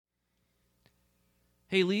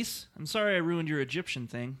Hey, Lise, I'm sorry I ruined your Egyptian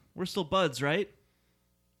thing. We're still buds, right?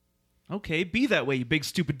 Okay, be that way, you big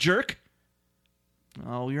stupid jerk.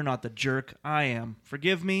 Oh, you're not the jerk. I am.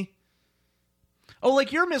 Forgive me. Oh,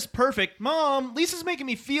 like you're Miss Perfect. Mom, Lisa's making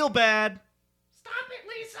me feel bad. Stop it,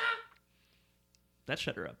 Lisa. That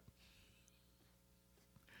shut her up.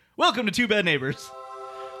 Welcome to Two Bad Neighbors.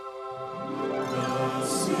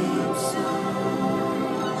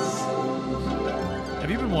 Have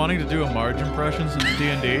you been wanting to do a Marge impression since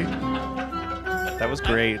D&D? That was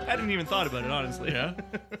great. I hadn't even thought about it, honestly. Yeah?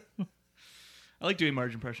 I like doing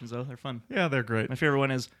Marge impressions, though. They're fun. Yeah, they're great. My favorite one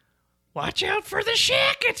is, watch out for the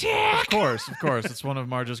shack attack. Of course. It's one of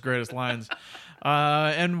Marge's greatest lines.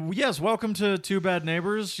 And yes, welcome to Two Bad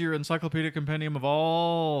Neighbors, your encyclopedic compendium of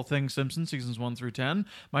all things Simpsons, seasons 1 through 10.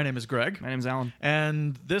 My name is Greg. My name's Alan.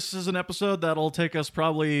 And this is an episode that'll take us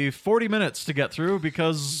probably 40 minutes to get through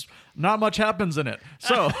because not much happens in it.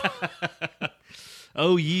 So...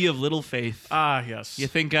 Oh, ye of little faith. Yes. You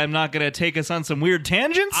think I'm not going to take us on some weird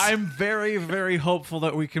tangents? I'm very, very hopeful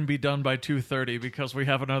that we can be done by 2:30 because we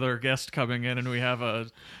have another guest coming in and we have a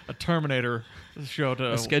Terminator show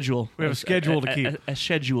to... A schedule. We have a schedule to keep. A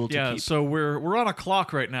schedule to keep. So we're on a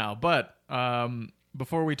clock right now, but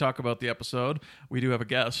before we talk about the episode, we do have a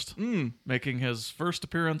guest making his first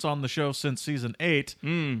appearance on the show since season 8,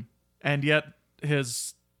 and yet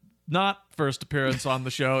his not first appearance on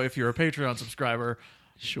the show if you're a Patreon subscriber.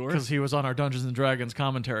 Sure. Because he was on our Dungeons & Dragons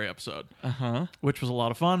commentary episode, which was a lot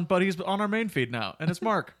of fun, but he's on our main feed now, and it's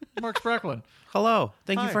Mark Spracklin. Hello.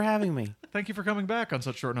 Thank Hi. you for having me. Thank you for coming back on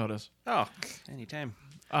such short notice. Oh, anytime.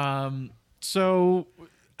 So,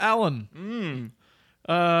 Alan,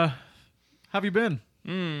 have you been?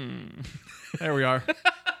 There we are.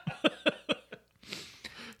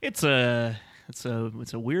 It's a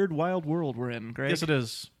weird, wild world we're in, Greg. Yes, it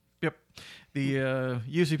is. Yep. The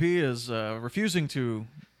UCP is refusing to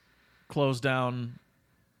close down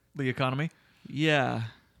the economy. Yeah,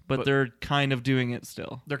 but they're kind of doing it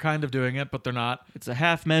still. They're kind of doing it, but they're not. It's a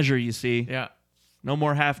half measure, you see. Yeah. No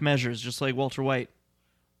more half measures, just like Walter White.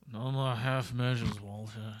 No more half measures,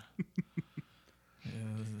 Walter.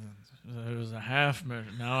 There was a half measure.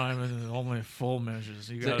 Now I'm in only full measures.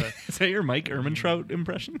 You gotta Is that your Mike Ehrmantraut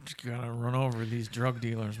impression? gotta run over these drug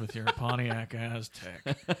dealers with your Pontiac Aztec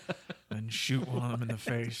and shoot one of them in the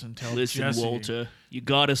face and tell Listen, Jesse. Walter, you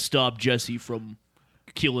gotta stop Jesse from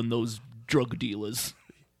killing those drug dealers.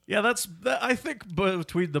 Yeah, I think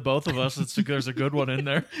between the both of us, there's a good one in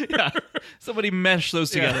there. Yeah, somebody mesh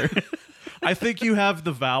those together. I think you have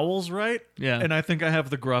the vowels right. Yeah. And I think I have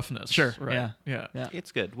the gruffness. Sure. Right. Yeah.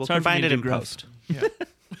 It's good. We'll It's hard for combine me it to in do post. Yeah.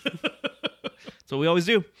 That's what we always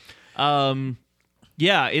do.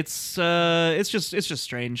 Yeah, it's just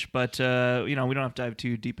strange, but we don't have to dive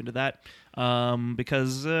too deep into that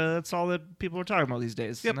because that's all that people are talking about these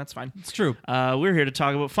days, and that's fine. It's true. We're here to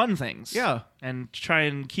talk about fun things, Yeah. and try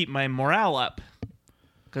and keep my morale up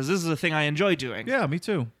because this is a thing I enjoy doing. Yeah, me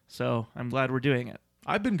too. So I'm glad we're doing it.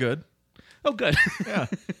 I've been good. Oh, good. Yeah.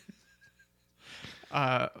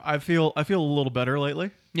 I feel a little better lately.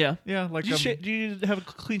 Yeah. Yeah, like Do you have a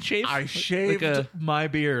clean shave? I shaved my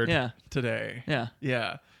beard today. Yeah.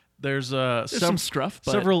 Yeah. There's some scruff,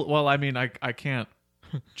 but several. Well, I mean, I can't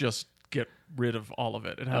just get rid of all of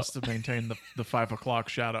it. It has to maintain the 5 o'clock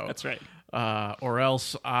shadow. That's right. Or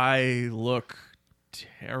else I look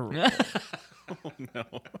terrible. Oh, no.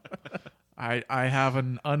 I have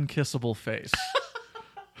an unkissable face.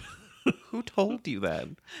 Who told you that?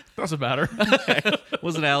 Doesn't matter.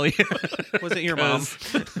 Was it Allie? Was it your mom?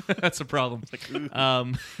 That's a problem.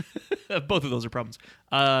 Both of those are problems.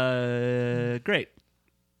 Great.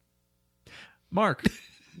 Mark,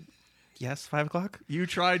 Yes, 5 o'clock? you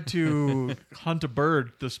tried to hunt a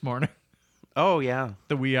bird this morning. Oh, yeah.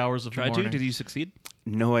 The wee hours of the Tried to? morning. Did you succeed?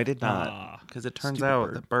 No, I did Ah, not. Because it turns stupid out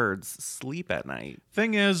bird. that birds sleep at night.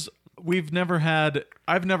 Thing is, I've never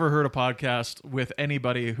heard a podcast with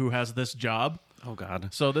anybody who has this job. Oh,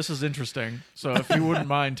 God. So this is interesting. So if you wouldn't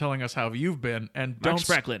mind telling us how you've been, and Mark don't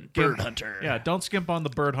Spracklin, bird hunter. Yeah, don't skimp on the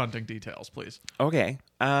bird hunting details, please. Okay.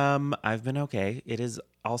 I've been okay. It is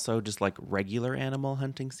also just like regular animal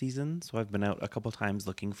hunting season. So I've been out a couple times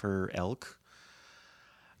looking for elk.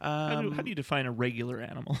 How do you define a regular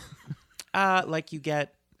animal? Like you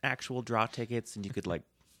get actual draw tickets and you could like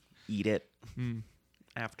eat it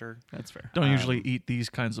after. That's fair. Don't usually eat these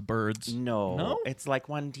kinds of birds. No, it's like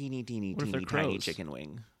one teeny What if they're tiny crows? chicken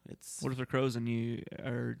wing. It's What if they're crows and you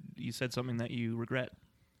said something that you regret?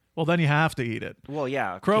 Well, then you have to eat it. well,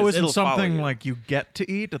 yeah. Crow 'cause isn't it'll follow something you. like you get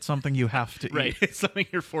to eat. It's something you have to Right. eat. It's something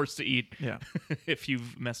you're forced to eat Yeah. if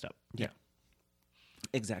you've messed up. Yeah.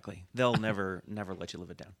 Exactly. They'll never let you live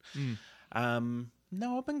it down.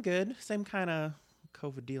 No, I've been good. Same kind of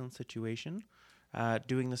COVID dealing situation.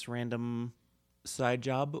 Doing this random side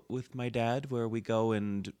job with my dad where we go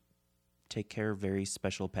and take care of very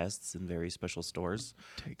special pests in very special stores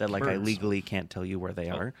that like I birds. legally can't tell you where they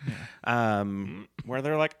are. Where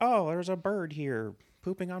they're like, oh, there's a bird here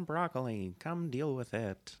pooping on broccoli. Come deal with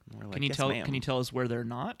it. And we're like, Can you yes, tell? ma'am. Can you tell us where they're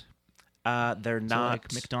not? They're So, not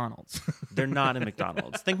like McDonald's. They're not in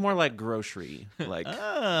McDonald's. Think more like grocery, like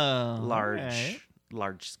Oh, large alright.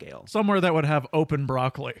 large scale. Somewhere that would have open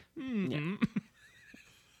broccoli.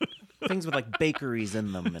 Things with like bakeries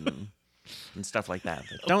in them and stuff like that.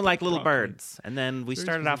 They don't like little birds. And then we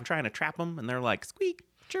started off trying to trap them, and they're like, squeak,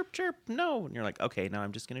 chirp, chirp, no. And you're like, okay, now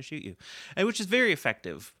I'm just going to shoot you. And which is very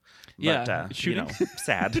effective. Yeah, But, shooting.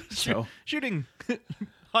 sad. So, Shooting.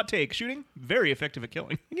 Hot take. Shooting. Very effective at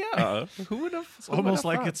killing. yeah. Who would have? It's almost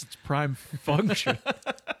like it's its prime function.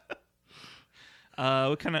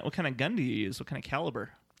 What kind of gun do you use? What kind of caliber?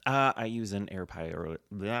 I use an air pyro.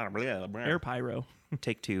 Air pyro.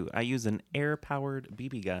 Take two. I use an air-powered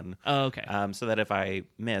BB gun. Oh, okay. So that if I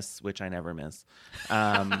miss, which I never miss,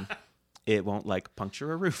 it won't like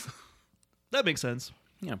puncture a roof. That makes sense.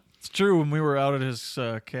 Yeah. It's true. When we were out at his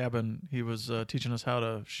cabin, he was teaching us how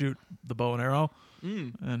to shoot the bow and arrow,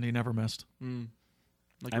 and he never missed. Like I'm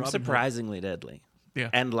Robin Hood. surprisingly deadly. Yeah.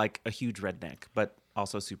 And like a huge redneck, but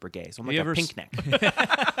also super gay. So I'm like you a ever pink neck.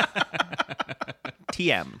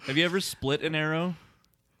 TM. Have you ever split an arrow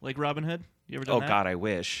like Robin Hood? You ever done Oh that? God, I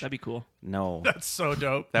wish. That'd be cool. No. That's so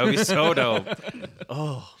dope. That would be so dope.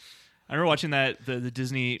 I remember watching the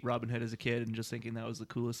Disney Robin Hood as a kid and just thinking that was the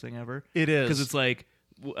coolest thing ever. It is. Because it's like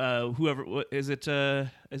whoever is it the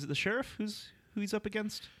sheriff who he's up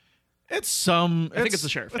against? It's some. I think it's the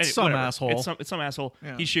sheriff. It's Anyway, some whatever. asshole. It's some asshole.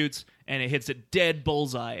 Yeah. He shoots and it hits a dead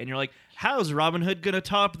bullseye, and you're like, "How's Robin Hood gonna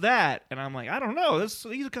top that?" And I'm like, "I don't know.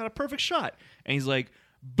 He's got a perfect shot." And he's like,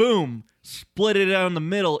 "Boom! Split it down the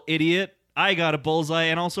middle, idiot! I got a bullseye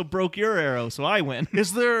and also broke your arrow, so I win."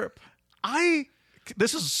 Is there?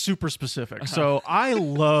 This is super specific. So I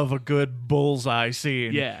love a good bullseye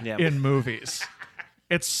scene. Yeah. In movies.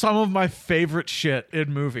 It's some of my favorite shit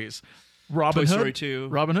in movies. Robin Toy Hood. Story 2.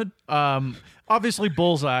 Robin Hood. Obviously,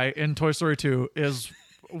 Bullseye in Toy Story 2 is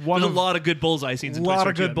one There's of a lot of good bullseye scenes. In Toy lot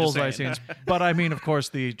Story of 2, good I'm just bullseye saying. scenes. But I mean, of course,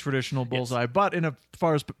 the traditional bullseye. But as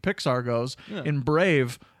far as Pixar goes, in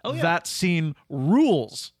Brave, that scene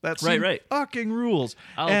rules. That scene Right. fucking rules.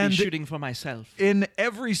 I'll and be shooting for myself. in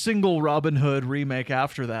every single Robin Hood remake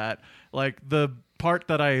after that, like the part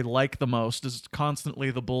that I like the most is constantly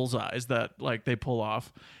the bullseyes that like they pull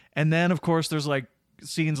off. And then of course there's like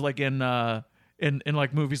scenes like in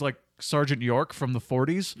like movies like Sergeant York from the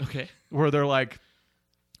 40s. Okay. Where they're like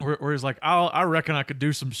where he's like, I reckon I could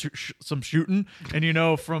do some shooting, and you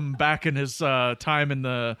know, from back in his time in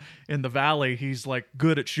the valley, he's like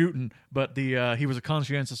good at shooting, but he was a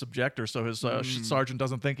conscientious objector, so his sergeant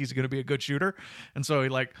doesn't think he's going to be a good shooter, and so he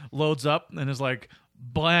like loads up and is like,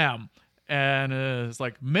 blam, and it's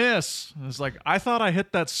like miss. And it's like, I thought I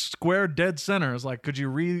hit that square dead center. It's like, could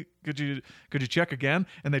you check again?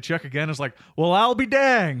 And they check again. It's like, well, I'll be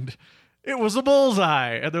danged. It was a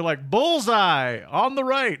bullseye. And they're like, bullseye on the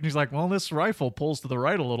right. And he's like, well, this rifle pulls to the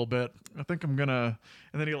right a little bit. I think I'm gonna.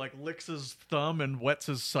 And then he like licks his thumb and wets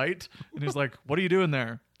his sight. And he's like, what are you doing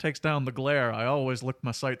there? Takes down the glare. I always lick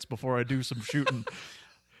my sights before I do some shooting.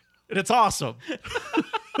 And it's awesome.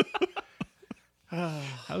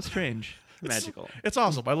 How strange. Magical. It's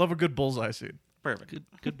awesome. I love a good bullseye scene. Perfect.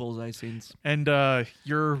 Good bullseye scenes. And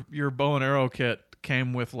your bow and arrow kit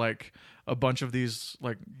came with like a bunch of these,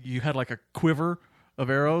 like you had like a quiver of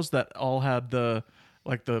arrows that all had the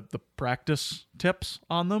practice tips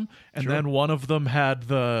on them, and then one of them had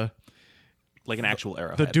the Like an actual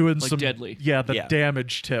arrow. doing Like some deadly. yeah, the Yeah.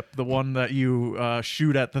 damage tip, the one that you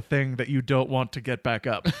shoot at the thing that you don't want to get back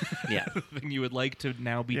up. Yeah. Thing you would like to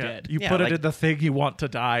now be dead. You Yeah, put like- it in the thing you want to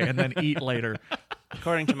die and then eat later.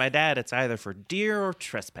 According to my dad, it's either for deer or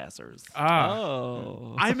trespassers.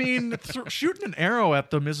 Oh. I mean, shooting an arrow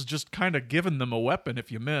at them is just kind of giving them a weapon if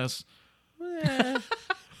you miss.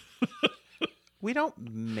 We don't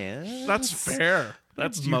miss. That's fair.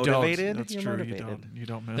 That's you don't. motivated. That's You're true. motivated. You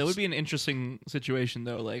don't miss. That would be an interesting situation,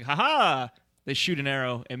 though. Like, haha! They shoot an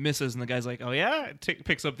arrow and misses, and the guy's like, "Oh yeah!"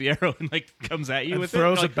 Picks up the arrow and like comes at you And with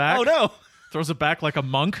throws it. it back. Oh no! Throws it back like a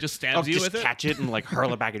monk. Just Oh, stabs you just with it. catch it and like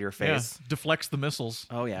hurl it back at your Yeah, face. deflects the missiles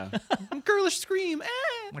Oh yeah. Girlish scream.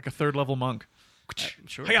 like a third level monk.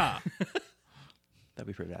 Sure. Yeah. That'd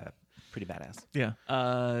be pretty badass.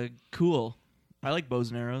 Yeah. Cool. I like bows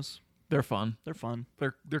and arrows. They're fun. They're fun.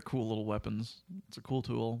 They're cool little weapons. It's a cool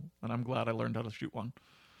tool, and I'm glad I learned how to shoot one.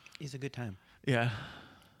 It's a good time. Yeah.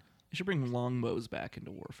 You should bring longbows back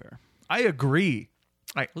into warfare. I agree.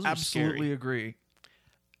 I Those are absolutely scary. agree.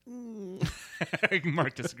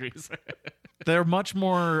 Mark disagrees. They're much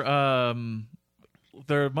more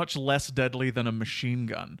they're much less deadly than a machine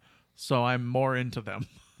gun. So I'm more into them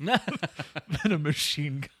than a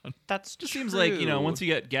machine gun. That's Just seems like, once you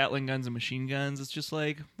get Gatling guns and machine guns, it's just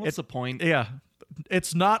like, what's the point? Yeah.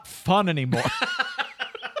 It's not fun anymore.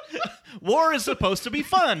 War is supposed to be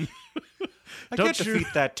fun. I Don't can't you- defeat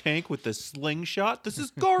that tank with the slingshot. This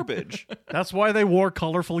is garbage. That's why they wore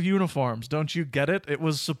colorful uniforms. Don't you get it? It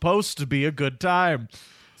was supposed to be a good time.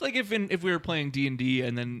 It's like if we were playing D&D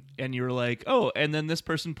and you were like, oh, and then this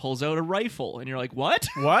person pulls out a rifle and you're like, what?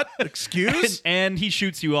 What? Excuse? and he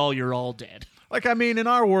shoots you all, you're all dead. Like, I mean, in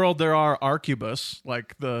our world, there are arquebus,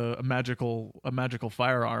 like a magical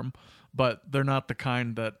firearm, but they're not the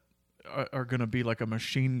kind that are going to be like a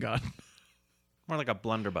machine gun. More like a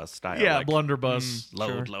blunderbuss style. Yeah, like, blunderbuss.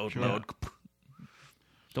 Load, Sure. load.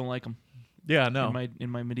 Don't like them Yeah, no. in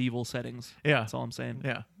my medieval settings. Yeah. That's all I'm saying.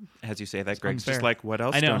 Yeah. As you say that, Greg's unfair. just like, what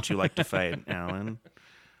else I know. don't you like to fight, Alan?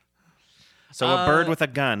 So a bird with a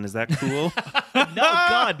gun, is that cool? No,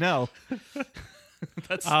 God, no.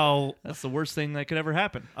 That's the worst thing that could ever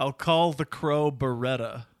happen. I'll call the crow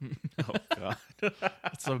Beretta. Oh, God.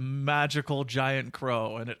 It's a magical giant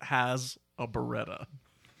crow, and it has a Beretta.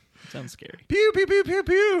 Sounds scary. Pew, pew, pew, pew,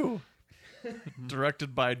 pew.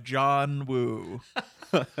 Directed by John Woo.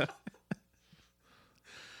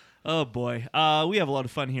 Oh boy, we have a lot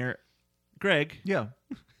of fun here. Greg, Yeah.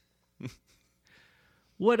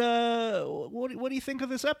 what do you think of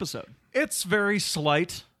this episode? It's very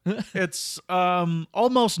slight. It's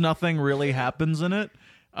almost nothing really happens in it.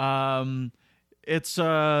 It's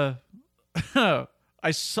I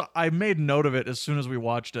made note of it as soon as we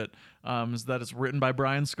watched it. Is that it's written by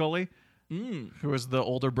Brian Scully, who is the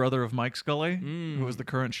older brother of Mike Scully, who is the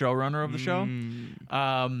current showrunner of the show.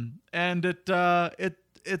 And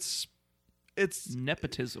it's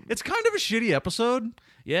Nepotism. it's kind of a shitty episode.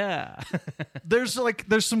 Yeah. There's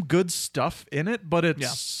some good stuff in it, but it's Yeah.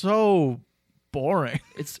 so boring.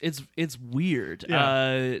 It's weird.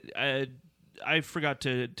 Yeah. I forgot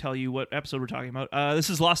to tell you what episode we're talking about. This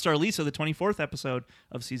is Lost Star Lisa, the 24th episode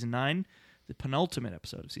of season 9, the penultimate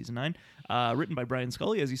episode of season 9. Written by Brian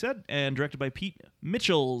Scully, as you said, and directed by Pete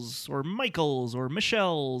Michels or Michaels or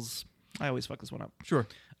Michels. I always fuck this one up. Sure.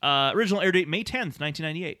 Original air date May 10th,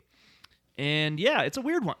 1998. And yeah, it's a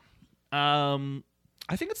weird one.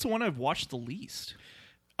 I think it's the one I've watched the least.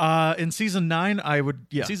 In season 9, I would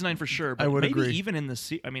Season 9 for sure, but I would maybe agree. even in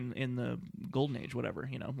in the Golden Age, whatever,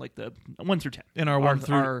 like the 1 through 10. in our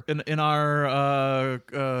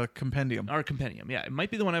compendium. Our compendium, yeah, it might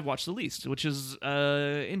be the one I've watched the least, which is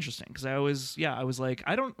interesting because I was like,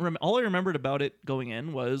 all I remembered about it going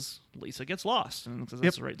in was Lisa gets lost, and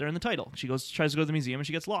that's right there in the title. She tries to go to the museum and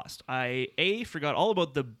she gets lost. I forgot all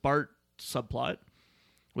about the Bart subplot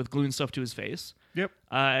with gluing stuff to his face. Yep.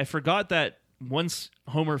 I forgot that once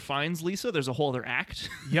Homer finds Lisa, there's a whole other act.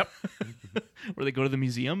 Yep. Where they go to the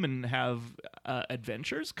museum and have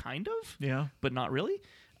adventures, kind of. Yeah. But not really.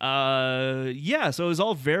 So it was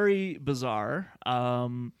all very bizarre.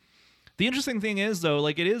 The interesting thing is, though,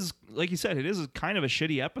 like, it is, like you said, it is kind of a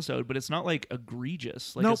shitty episode, but it's not like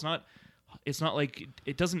egregious. Like, Nope. it's not like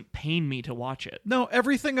it doesn't pain me to watch it. No,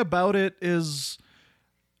 everything about it is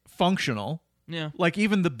functional. Yeah. Like,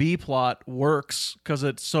 even the B plot works because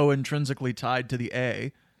it's so intrinsically tied to the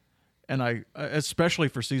A. And I, especially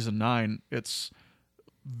for season 9, it's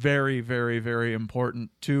very, very, very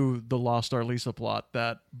important to the Lost Star Lisa plot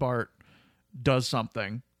that Bart does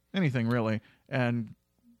something, anything really, and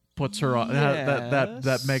puts her on.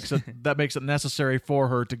 That makes it necessary for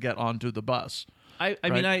her to get onto the bus. I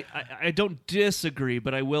mean, I don't disagree,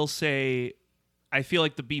 but I will say I feel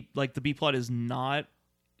like the B plot is not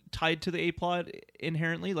tied to the A plot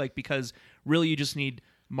inherently, like, because really you just need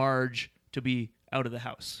Marge to be out of the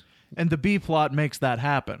house. And the B plot makes that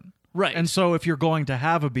happen. Right. And so if you're going to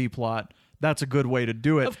have a B plot, that's a good way to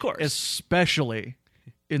do it. Of course. Especially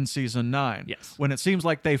in season 9. Yes. When it seems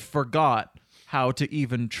like they forgot how to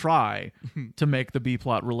even try to make the B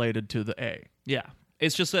plot related to the A. Yeah.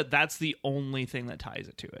 It's just that that's the only thing that ties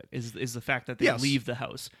it to it is the fact that they Yes. leave the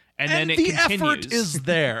house. And And then it the continues. effort is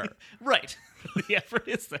there. Right. The effort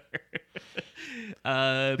is there.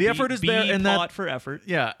 The effort is there, and that- plot for effort.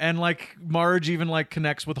 Yeah, and like Marge even like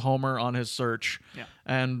connects with Homer on his search. Yeah.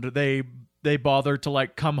 And they bother to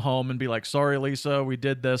like come home and be like, "Sorry, Lisa, we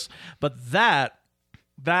did this." But that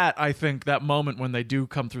I think that moment when they do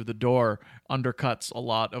come through the door undercuts a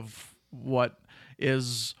lot of what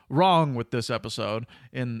is wrong with this episode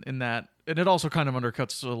in that, and it also kind of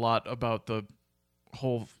undercuts a lot about the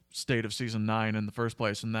whole state of season 9 in the first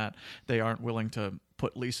place, in that they aren't willing to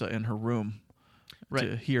put Lisa in her room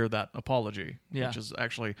to hear that apology, which is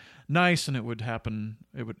actually nice, and it would happen.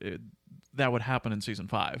 That would happen in season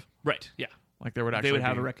 5, Right. Yeah. like there would actually They would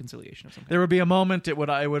have be a reconciliation of some kind. there would be a moment. It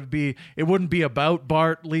wouldn't be about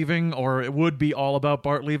Bart leaving, or it would be all about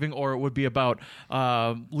Bart leaving, or it would be about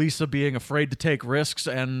Lisa being afraid to take risks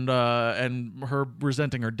and her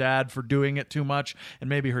resenting her dad for doing it too much, and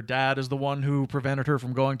maybe her dad is the one who prevented her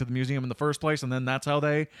from going to the museum in the first place, and then that's how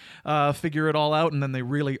they figure it all out, and then they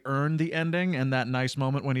really earn the ending and that nice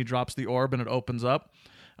moment when he drops the orb and it opens up.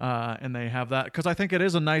 And they have that, because I think it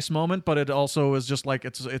is a nice moment, but it also is just like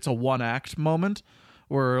it's a one act moment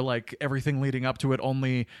where like everything leading up to it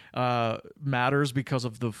only matters because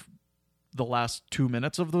of the last 2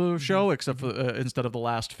 minutes of the show, except for instead of the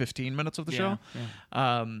last 15 minutes of the show.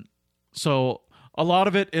 Yeah. So a lot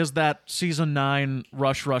of it is that season 9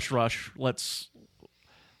 rush.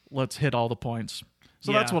 Let's hit all the points.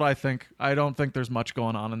 So that's what I think. I don't think there's much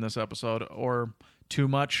going on in this episode, or too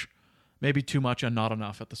much. Maybe too much and not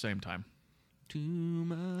enough at the same time. Too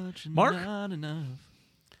much and Mark? not enough.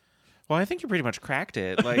 Well, I think you pretty much cracked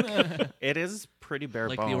it. Like, it is pretty bare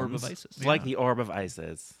Like bones. the Orb of Isis. Like the Orb of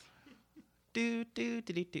Isis. Do.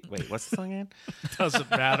 Wait, what's the song again? Doesn't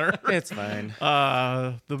matter. It's fine.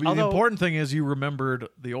 The Although- important thing is you remembered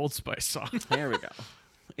the Old Spice song. There we go.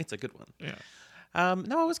 It's a good one. Yeah.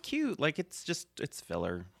 No, it was cute. Like, it's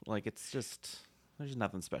filler. Like, there's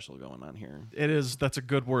nothing special going on here. It is. That's a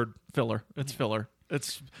good word. Filler. It's filler.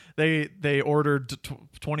 It's they ordered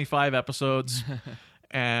 25 episodes,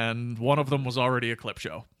 and one of them was already a clip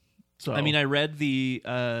show. So I mean, I read the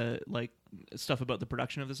like stuff about the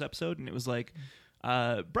production of this episode, and it was like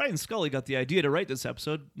Brian Scully got the idea to write this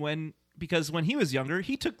episode because when he was younger,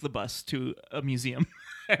 he took the bus to a museum.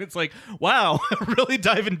 And it's like, wow, really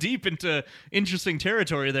diving deep into interesting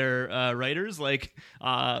territory there, writers. Like,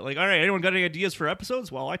 all right, anyone got any ideas for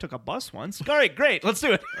episodes? Well, I took a bus once. All right, great, let's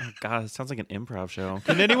do it. Oh, God, it sounds like an improv show.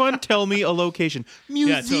 Can anyone tell me a location? Yeah,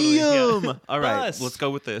 Museum. totally, yeah. All right, Bus. let's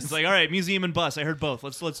go with this. It's like, all right, museum and bus. I heard both.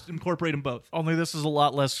 Let's incorporate them both. only this is a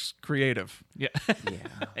lot less creative Yeah. yeah.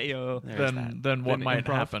 Heyo. There's that. than what Than might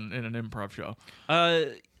improv. happen in an improv show,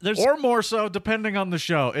 There's or more so depending on the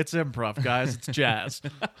show. It's improv, guys. It's jazz.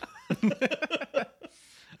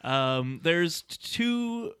 There's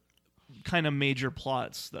two kind of major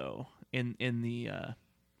plots though in the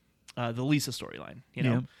Lisa storyline, you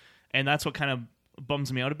know, Yeah. and that's what kind of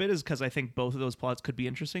bums me out a bit, is because I think both of those plots could be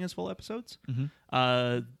interesting as full episodes.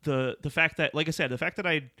 The fact that, like I said, the fact that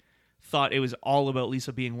I thought it was all about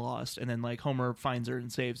Lisa being lost, and then like Homer finds her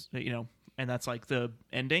and saves, you know, and that's like the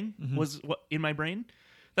ending was what in my brain.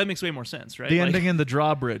 That makes way more sense, right? The Like- ending in the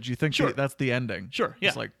drawbridge. You think Sure. that's the ending? Sure. Yeah.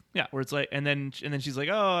 It's like, yeah, where it's like, and then she's like,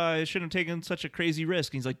 "Oh, I shouldn't have taken such a crazy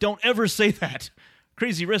risk." And he's like, "Don't ever say that.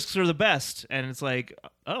 Crazy risks are the best." And it's like,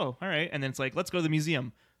 "Oh, all right." And then it's like, "Let's go to the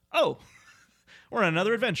museum." Oh, we're on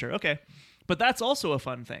another adventure. Okay, but that's also a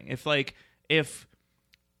fun thing. If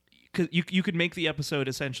cause you could make the episode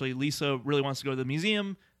essentially, Lisa really wants to go to the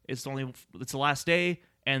museum. It's the last day,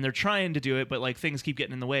 and they're trying to do it, but like things keep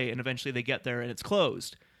getting in the way, and eventually they get there and it's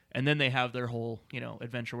closed. And then they have their whole, you know,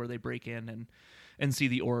 adventure where they break in and see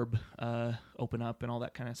the orb open up and all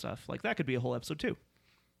that kind of stuff. Like, that could be a whole episode too.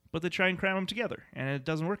 But they try and cram them together, and it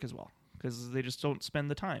doesn't work as well because they just don't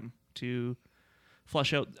spend the time to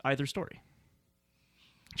flush out either story.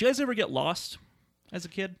 Did you guys ever get lost as a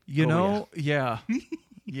kid? you know, yeah.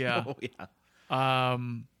 Yeah. Oh, yeah.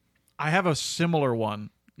 I have a similar one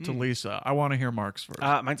to Lisa. I want to hear Mark's first.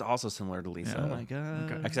 Mine's also similar to Lisa. Oh my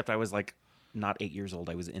god! Okay. Except I was like not 8 years old.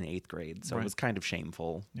 I was in 8th grade. So Right. it was kind of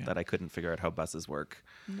shameful that I couldn't figure out how buses work.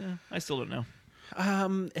 Yeah, I still don't know.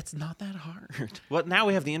 It's not that hard. Well, now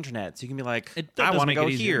we have the internet, so you can be like, That I does want to make go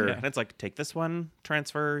it easier, here. yeah. And it's like, take this one,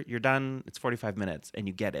 transfer, you're done. It's 45 minutes, and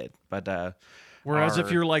you get it. But Whereas if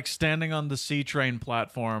our- you're like standing on the C train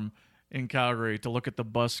platform in Calgary to look at the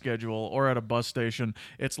bus schedule, or at a bus station,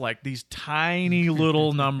 it's like these tiny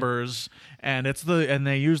little numbers, and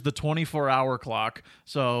they use the 24-hour clock.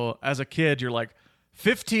 So as a kid, you're like,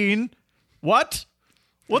 15? What?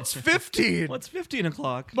 What's 15? What's 15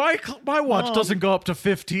 o'clock? My watch doesn't go up to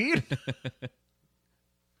 15.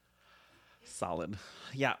 solid.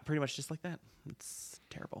 Yeah, pretty much just like that. It's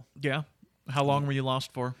terrible. Yeah. How long were you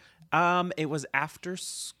lost for? It was after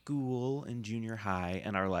school in junior high,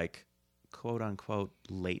 and our like quote unquote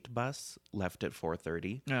late bus left at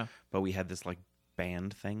 4:30. Yeah. But we had this like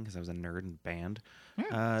band thing because I was a nerd in band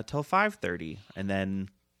till 5:30, and then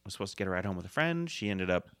I was supposed to get a ride home with a friend. She ended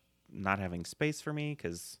up not having space for me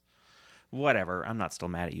because whatever. I'm not still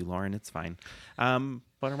mad at you, Lauren. It's fine.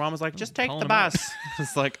 But her mom was like, just take calling the him out. bus.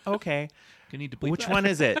 It's like, okay. You need to bleep Which that. one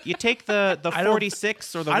is it? You take the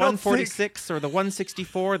 46 or the I don't 146 or the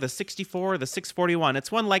 164, the 64, the 641.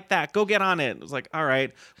 It's one like that. Go get on it. It was like, all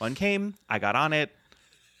right. One came. I got on it.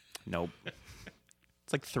 Nope.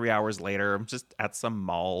 It's like 3 hours later. I'm just at some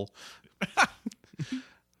mall.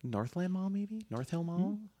 Northland Mall, maybe? North Hill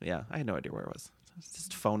Mall? Yeah, I had no idea where it was. I was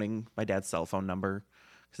just phoning my dad's cell phone number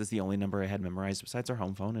because it's the only number I had memorized besides our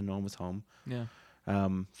home phone, and no one was home. Yeah.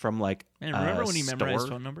 From like Man, remember when you memorized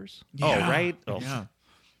store? phone numbers? Oh, right? Oh. Yeah.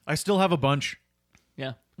 I still have a bunch.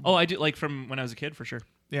 Yeah. Oh, I do, like from when I was a kid, for sure.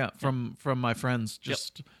 Yeah, from my friends,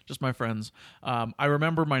 just my friends. I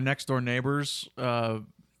remember my next door neighbor's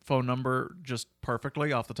phone number just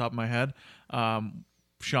perfectly off the top of my head.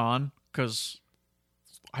 Sean, because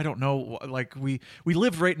I don't know, like we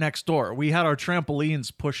lived right next door. We had our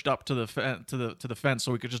trampolines pushed up to the fence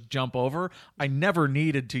so we could just jump over. I never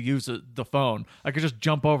needed to use the phone. I could just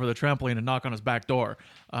jump over the trampoline and knock on his back door.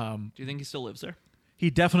 Do you think he still lives there? He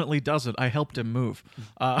definitely doesn't. I helped him move.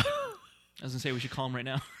 I was gonna say we should call him right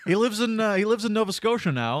now. He lives in Nova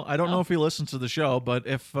Scotia now. I don't know if he listens to the show, but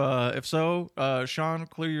if so, Sean,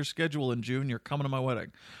 clear your schedule in June. You're coming to my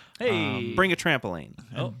wedding. Hey, Bring a trampoline.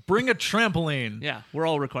 Bring a trampoline. yeah, we're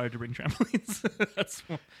all required to bring trampolines. That's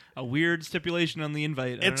a weird stipulation on the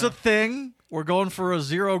invite. It's a thing. We're going for a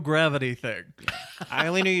zero gravity thing. I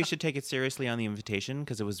only knew you should take it seriously on the invitation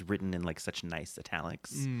because it was written in like such nice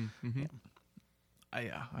italics. Mm-hmm.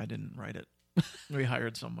 I didn't write it. We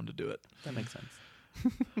hired someone to do it. That makes sense.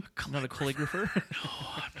 Not a calligrapher.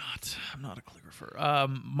 I'm not a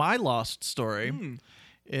calligrapher. My lost story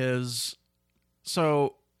is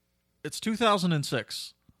so it's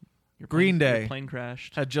 2006. Green Your Day plane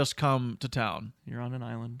crashed. had just come to town. You're on an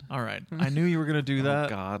island. All right. I knew you were going to do that. Oh,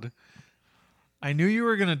 God. I knew you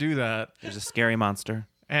were going to do that. There's a scary monster.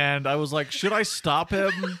 And I was like, should I stop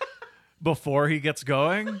him before he gets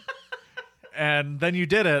going? And then you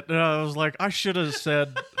did it. And I was like, I should have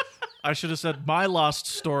said my lost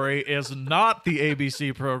story is not the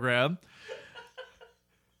ABC program.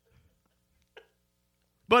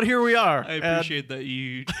 But here we are. I appreciate that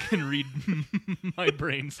you can read my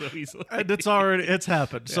brain so easily. And it's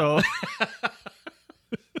happened. So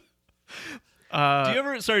do you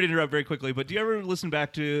ever, sorry to interrupt very quickly, but do you ever listen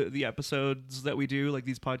back to the episodes that we do, like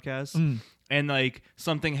these podcasts? And like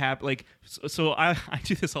something happened, like, so I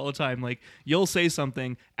do this all the time. Like you'll say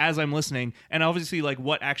something as I'm listening, and obviously like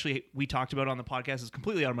what actually we talked about on the podcast is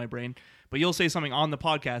completely out of my brain, but you'll say something on the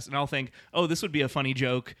podcast and I'll think, oh, this would be a funny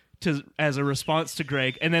joke as a response to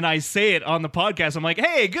Greg. And then I say it on the podcast. I'm like,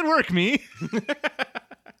 hey, good work, me. Do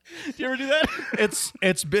you ever do that?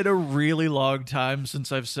 it's been a really long time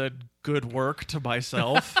since I've said good work to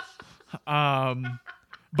myself.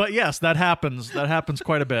 But yes, that happens. That happens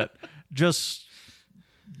quite a bit. Just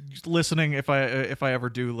listening, if I ever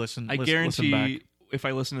do listen, I listen guarantee back. if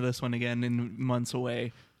I listen to this one again in months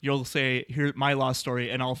away, you'll say, "Here, my lost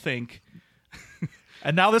story," and I'll think.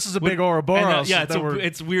 And now this is a big Ouroboros. Yeah,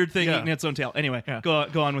 it's a weird thing Yeah. eating its own tail. Anyway, Yeah. go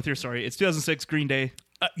on with your story. It's 2006, Green Day.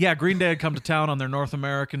 Yeah, Green Day had come to town on their North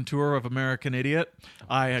American tour of American Idiot.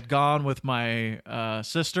 I had gone with my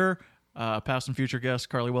sister, past and future guest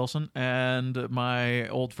Carly Wilson, and my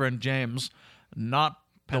old friend James, not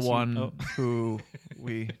the one who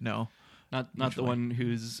we know. Not the one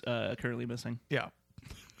who's currently missing. Yeah.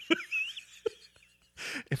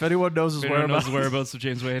 If anyone knows his If anyone knows whereabouts, the whereabouts of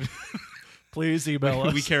James Wade, please email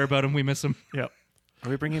us. we care about him. We miss him. Yep. Are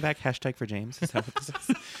we bringing back hashtag for James? Is that what this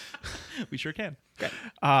is? We sure can.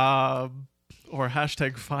 Or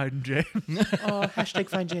hashtag find James. Oh, hashtag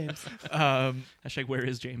find James. Hashtag where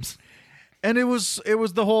is James? And it was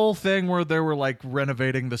the whole thing where they were like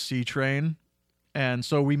renovating the C train. And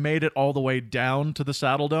so we made it all the way down to the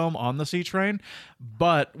Saddle Dome on the C train,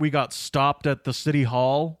 but we got stopped at the City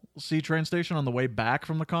Hall C train station on the way back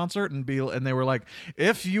from the concert, and they were like,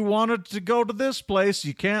 if you wanted to go to this place,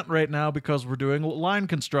 you can't right now because we're doing line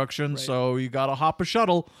construction, so you got to hop a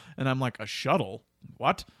shuttle. And I'm like, a shuttle?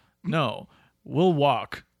 What? No, we'll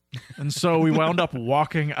walk. And so we wound up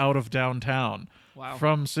walking out of downtown. Wow.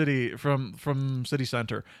 From city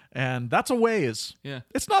center, and that's a ways. Yeah.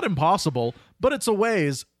 It's not impossible, but it's a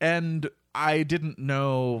ways, and I didn't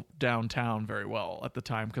know downtown very well at the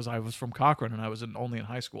time because I was from Cochrane and I was only in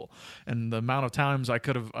high school, and the amount of times I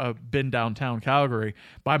could have been downtown Calgary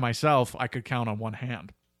by myself I could count on one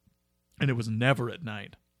hand, and it was never at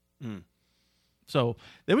night. So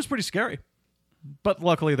it was pretty scary, but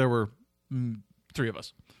luckily there were 3 of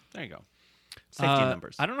us. There you go. Safety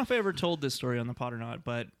numbers. I don't know if I ever told this story on the pod or not,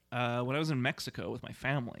 but when I was in Mexico with my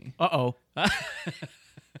family. Uh-oh. Did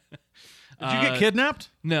you get kidnapped?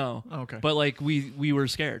 No. Okay. But like we were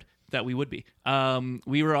scared that we would be.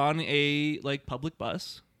 We were on a like public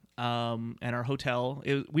bus, and our hotel.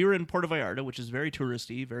 We were in Puerto Vallarta, which is very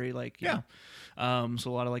touristy, very like you know,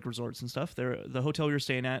 so a lot of like resorts and stuff. The hotel we were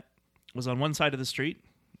staying at was on one side of the street,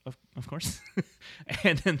 of course,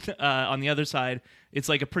 and then on the other side, it's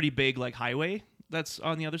like a pretty big like highway that's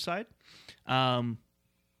on the other side.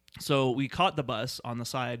 So we caught the bus on the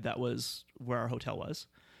side that was where our hotel was.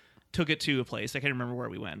 Took it to a place. I can't remember where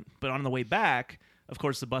we went. But on the way back, of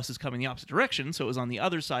course, the bus is coming the opposite direction, so it was on the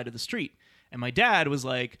other side of the street. And my dad was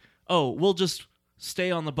like, oh, we'll just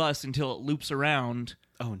stay on the bus until it loops around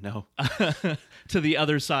Oh, no. to the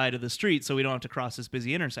other side of the street so we don't have to cross this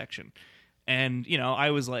busy intersection. And, you know,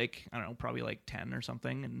 I was like, I don't know, probably like 10 or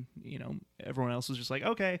something. And, you know, everyone else was just like,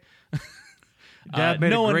 okay. Dad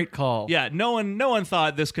made a great call. Yeah, no one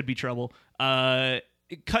thought this could be trouble.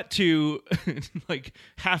 Cut to like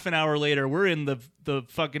half an hour later, we're in the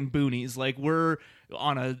fucking boonies. Like we're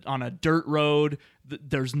on a dirt road.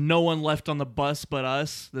 There's no one left on the bus but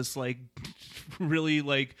us. This like really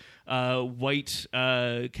like white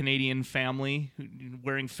Canadian family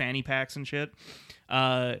wearing fanny packs and shit.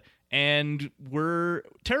 And we're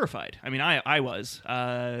terrified. I mean, I was.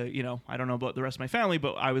 You know, I don't know about the rest of my family,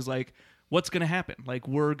 but I was like, what's gonna happen? Like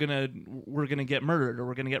we're gonna get murdered, or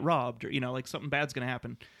we're gonna get robbed, or you know, like something bad's gonna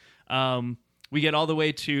happen. We get all the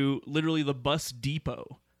way to literally the bus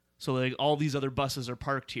depot, so like all these other buses are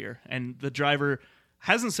parked here, and the driver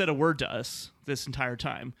hasn't said a word to us this entire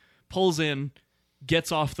time. Pulls in,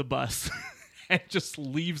 gets off the bus, and just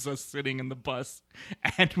leaves us sitting in the bus,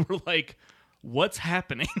 and we're like, what's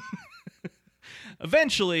happening?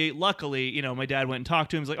 Eventually, luckily, you know, my dad went and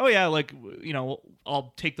talked to him. He's like, oh yeah, like, you know,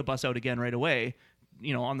 I'll take the bus out again right away,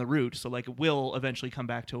 you know, on the route. So like, we'll eventually come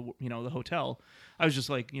back to, you know, the hotel. I was just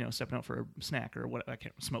like, you know, stepping out for a snack or what. I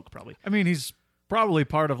can't smoke probably. I mean, he's probably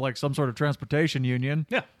part of like some sort of transportation union.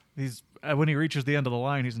 Yeah, He's when he reaches the end of the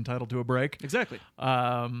line, he's entitled to a break. exactly.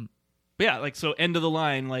 But But yeah, like, so end of the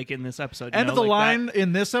line, like in this episode. end of the line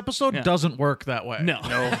in this episode doesn't work that way. No.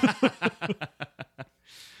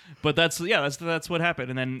 But that's what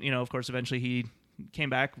happened. And then, you know, of course, eventually he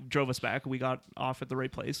came back, drove us back. We got off at the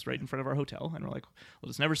right place, right in front of our hotel. And we're like, we'll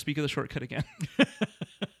just never speak of the shortcut again.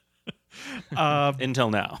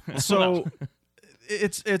 Until now. So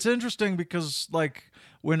it's interesting because like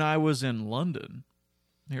when I was in London,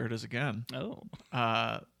 here it is again. Oh.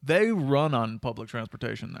 They run on public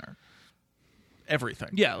transportation there. Everything.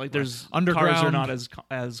 Yeah, like there's Underground. cars are not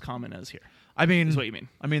as common as here. I mean, Is what you mean.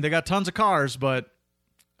 I mean, they got tons of cars, but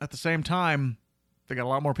at the same time, they got a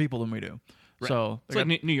lot more people than we do. Right. So It's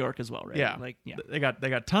like New York as well, right? yeah, Like, yeah. they got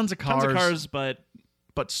tons of cars. Tons of cars, but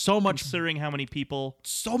so much, considering how many people.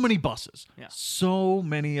 so many buses. Yeah. So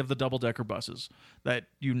many of the double-decker buses that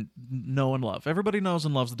you know and love. Everybody knows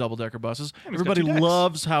and loves the double-decker buses. it's got Everybody 2 decks.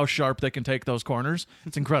 loves how sharp they can take those corners.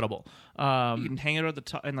 It's incredible. You can hang it at the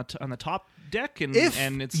top, on the top deck, and If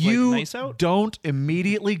it's you like nice out. don't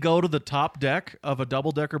immediately go to the top deck of a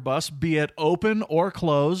double-decker bus, be it open or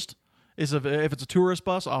closed, if it's a tourist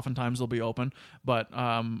bus, oftentimes they'll be open, but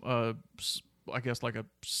I guess like a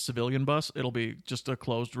civilian bus, it'll be just a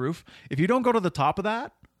closed roof. If you don't go to the top of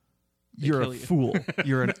that, you're a kill you. fool.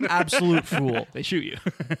 You're an absolute fool. They shoot you.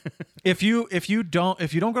 If you don't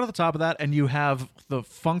go to the top of that and you have the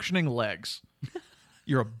functioning legs,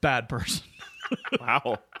 you're a bad person.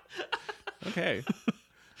 Wow. Okay.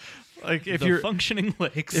 Like if The you're functioning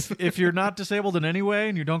legs. if you're not disabled in any way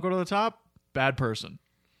and you don't go to the top, bad person.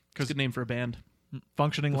 It's a good name for a band.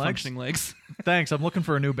 Functioning The legs. Functioning Legs. Thanks. I'm looking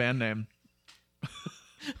for a new band name.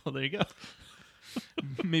 Well, there you go.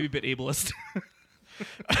 Maybe a bit ableist.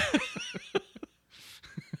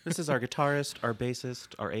 This is our guitarist, our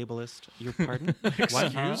bassist, our ableist. Your pardon?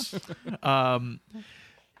 Excuse?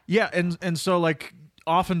 Yeah, and so like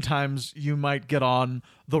oftentimes you might get on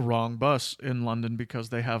the wrong bus in London because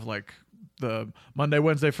they have like the Monday,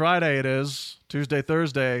 Wednesday, Friday it is, Tuesday,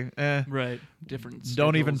 Thursday, Right. Different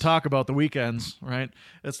don't even schedules. talk about the weekends, right?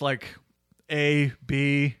 It's like A,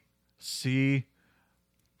 B, C,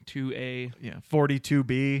 2A. yeah,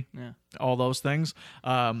 42B, Yeah. all those things.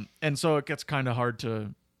 And so it gets kind of hard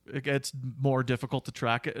to, it gets more difficult to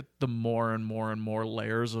track it the more and more and more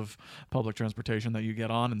layers of public transportation that you get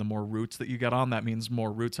on, and the more routes that you get on. That means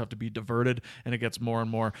more routes have to be diverted, and it gets more and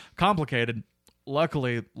more complicated.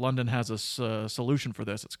 Luckily, London has a solution for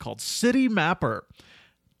this. It's called City Mapper.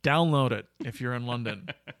 Download it if you're in London.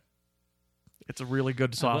 It's a really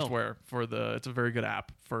good I will. software it's a very good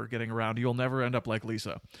app for getting around. You'll never end up like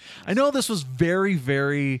Lisa. I know this was very,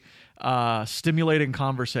 very stimulating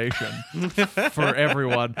conversation for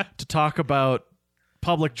everyone to talk about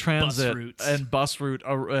public transit routes. and bus route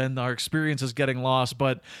and our experiences getting lost,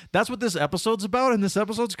 but that's what this episode's about, and this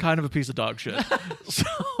episode's kind of a piece of dog shit. So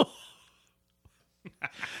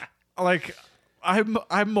like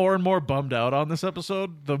I'm more and more bummed out on this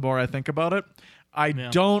episode the more I think about it. I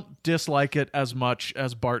don't dislike it as much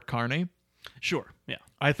as Bart Carney. Sure. Yeah.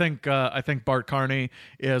 I think Bart Carney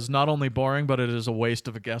is not only boring, but it is a waste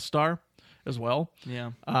of a guest star as well.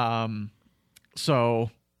 Yeah.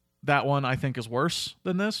 So that one I think is worse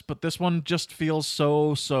than this, but this one just feels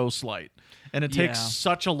so slight, and it takes Yeah.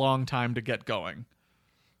 such a long time to get going.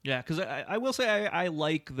 Yeah. Because I will say I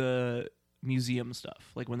like the museum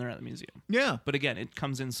stuff, like when they're at the museum. Yeah, But again, it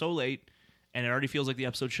comes in so late, and it already feels like the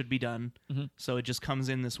episode should be done. So it just comes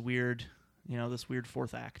in this weird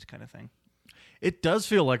fourth act kind of thing. it does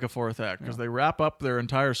feel like a fourth act because they wrap up their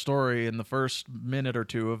entire story in the first minute or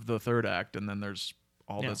two of the third act, and then there's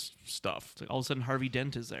all this stuff. It's like all of a sudden Harvey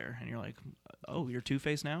Dent is there, and you're like, oh, you're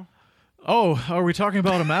Two-Face now? Oh, are we talking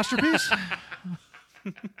about a masterpiece?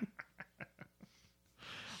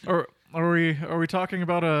 Or are we talking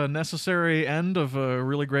about a necessary end of a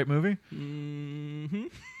really great movie? Mm-hmm.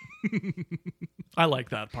 I like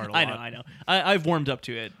that part a lot. I know. I've warmed up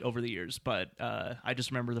to it over the years, but I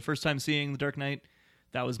just remember the first time seeing The Dark Knight,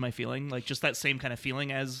 that was my feeling. Like, just that same kind of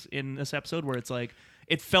feeling as in this episode, where it's like,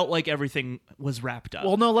 it felt like everything was wrapped up.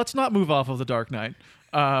 Well, no, let's not move off of The Dark Knight,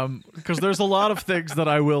 because there's a lot of things that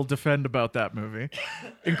I will defend about that movie,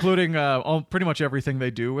 including pretty much everything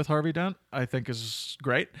they do with Harvey Dent. I think is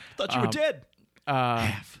great. Thought you were dead.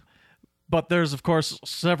 But there's of course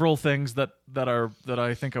several things that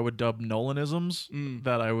I think I would dub Nolanisms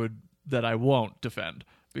that I won't defend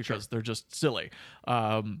because they're just silly.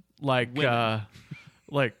 Like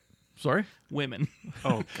sorry. Women.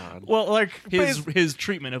 Oh God. Well, like His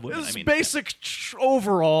treatment of women, his I mean. basic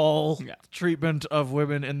overall Yeah. treatment of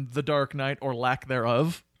women in The Dark Knight, or lack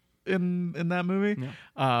thereof, in that movie.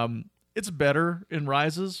 Yeah. It's better in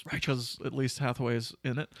Rises because at least Hathaway's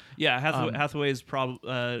in it. Yeah, Hathaway's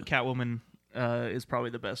Catwoman is probably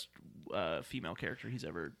the best female character he's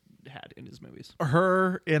ever had in his movies.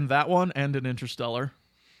 Her in that one and in Interstellar.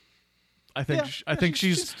 I think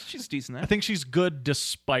she's decent. I think she's good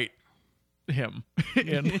despite him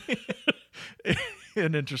in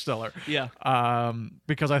in Interstellar. Yeah.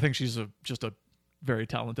 Because I think she's just a very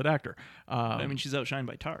talented actor. I mean, she's outshined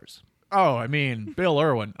by Tars. Oh, I mean, Bill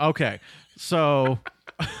Irwin. Okay, so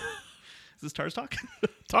Is this Tars talk?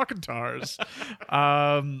 talking Tars.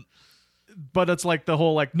 But it's like the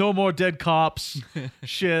whole like no more dead cops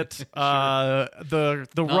shit. The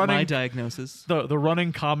Not running my diagnosis. the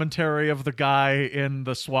running commentary of the guy in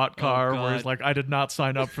the SWAT car where he's God. like, I did not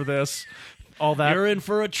sign up for this. All that. You're in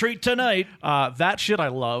for a treat tonight. That shit I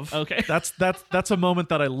love. Okay. That's a moment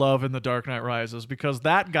that I love in The Dark Knight Rises because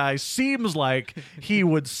that guy seems like he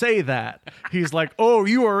would say that. He's like, "Oh,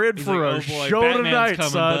 you are in for like, a "Oh boy, show Batman's tonight,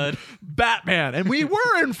 coming, son." bud. Batman, and we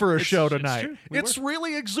were in for a show it's tonight. true. We It's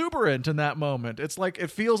really exuberant in that moment. It's like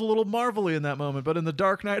it feels a little marvelly in that moment, but in The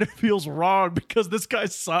Dark Knight, it feels wrong because this guy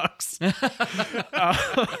sucks.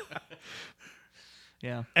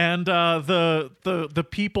 Yeah. And the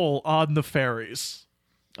people on the ferries.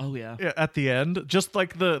 Oh yeah. At the end, just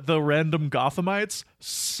like the random Gothamites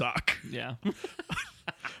suck. Yeah.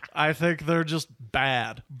 I think they're just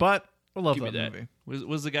bad, but I love Give me that that. movie.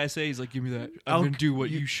 What does the guy say? He's like, "Give me that. I'll- I'm gonna do what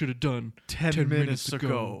you should have done 10 minutes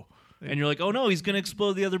ago. And you're like, "Oh no, he's gonna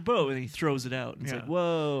explode the other boat," and he throws it out. And it's Yeah. like,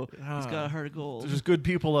 "Whoa, he's got a heart of gold." There's good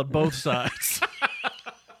people on both sides.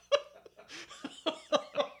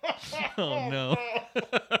 Oh no.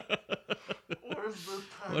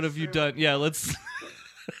 What have you done? Yeah, let's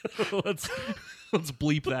let's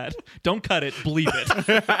bleep that. Don't cut it. Bleep it.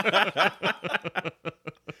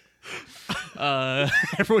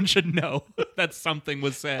 Everyone should know that something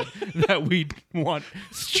was said that we want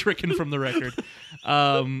stricken from the record.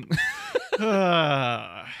 Dark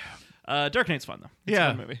Knight's fun though. It's a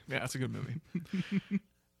fun movie. Yeah, it's a good movie.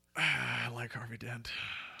 I like Harvey Dent.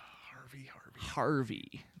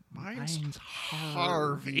 Harvey. Mine's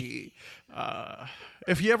Harvey.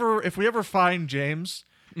 If we ever find James,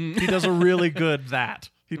 he does a really good that.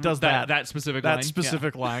 He does That specific line. That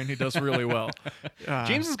specific line. He does really well.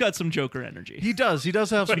 James has got some Joker energy. He does. He does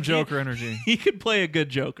have some Like, Joker energy. He could play a good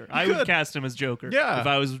Joker. I would could. cast him as Joker Yeah. if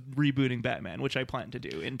I was rebooting Batman, which I plan to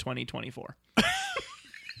do in 2024.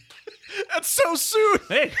 That's so soon.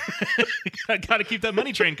 Hey, I gotta keep that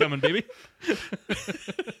money train coming, baby.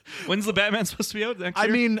 When's the Batman supposed to be out next year?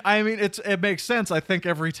 I mean, it makes sense. I think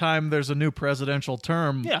every time there's a new presidential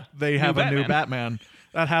term, Yeah, they new have a new Batman. Batman.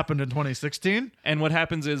 That happened in 2016. And what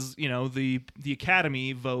happens is, the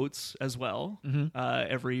Academy votes as well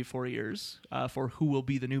every 4 years for who will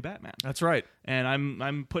be the new Batman. That's right. And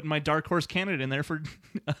I'm putting my dark horse candidate in there for.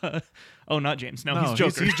 Not James. No, No, he's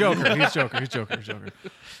Joker. He's Joker. He's Joker.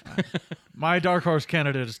 My dark horse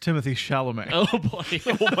candidate is Timothy Chalamet. Oh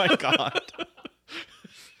boy. Oh my god.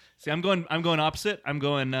 See, I'm going opposite. I'm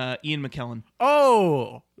going Ian McKellen.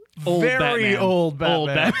 Oh, Old very Batman. old Batman. Old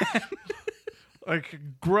Batman. Like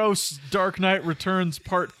gross Dark Knight Returns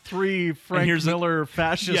Part 3 Frank here's the- Miller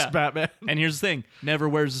fascist Yeah. Batman. And here's the thing: never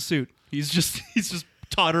wears a suit. He's just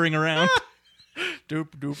tottering around. Doop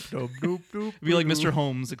doop doop doop doop. Be like Mr.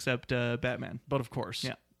 Holmes, except Batman, But of course.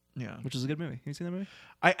 Yeah. Yeah. which is a good movie. Have you seen that movie?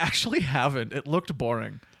 I actually haven't. It looked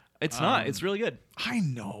boring. It's not. It's really good. I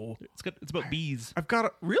know. It's good. It's about bees. I've got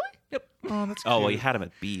a really? Yep. Oh, that's Oh, well, cute. you had him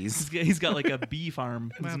at bees. He's got like a bee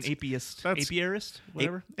farm. He's an That's- apiarist. that's- Apiarist?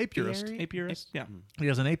 Whatever. Apiarist. Apiarist. Yeah. He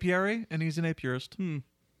has an apiary and he's an apiarist.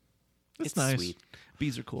 That's It's nice. sweet.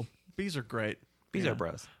 Bees are cool. Bees are great. Bees Yeah. are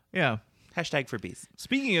bros. Yeah. Hashtag for bees.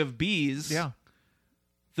 Speaking of bees, Yeah.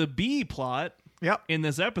 the bee plot Yep. in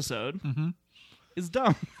this episode is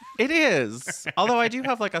dumb. It is. Although I do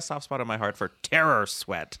have like a soft spot in my heart for terror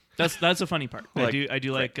sweat. That's a funny part. I Like,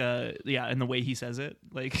 do like and the way he says it,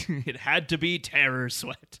 like it had to be terror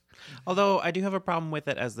sweat. Although I do have a problem with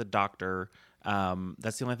it as the doctor.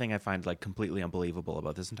 That's the only thing I find like completely unbelievable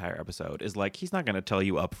about this entire episode is like he's not going to tell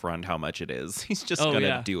you up front how much it is. He's just going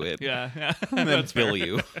to do it Yeah. and then bill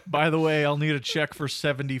you. By the way, I'll need a check for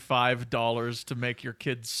 $75 to make your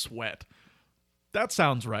kids sweat. That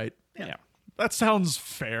sounds right. Yeah. That sounds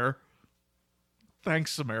fair.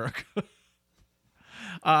 Thanks, America.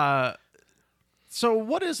 So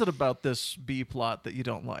what is it about this B plot that you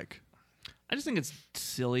don't like? I just think it's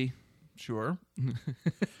silly. Sure.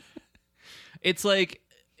 It's like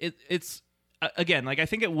it's again, like I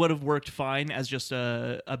think it would have worked fine as just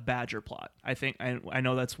a Badger plot. I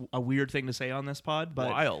know that's a weird thing to say on this pod, but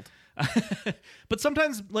Wild. but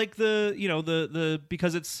sometimes like the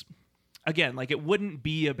because it's again, like it wouldn't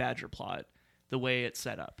be a Badger plot the way it's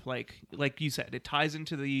set up. Like you said, it ties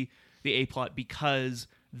into the A plot because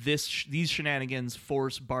these shenanigans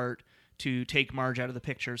force Bart to take Marge out of the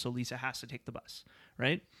picture, so Lisa has to take the bus,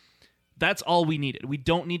 right? That's all we needed. We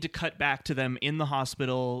don't need to cut back to them in the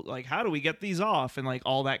hospital. Like, how do we get these off? And like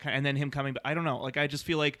all that kind, and then him coming. I don't know. Like, I just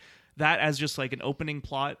feel like that as just like an opening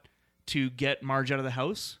plot to get Marge out of the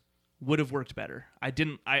house would have worked better.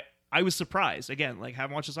 I was surprised. Again, like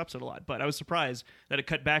haven't watched this episode a lot, but I was surprised that it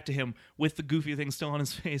cut back to him with the goofy thing still on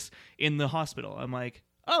his face in the hospital. I'm like,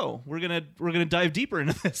 oh, we're gonna dive deeper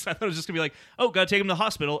into this. I thought it was just gonna be like, oh, gotta take him to the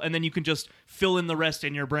hospital, and then you can just fill in the rest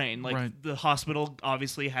in your brain. Like Right. the hospital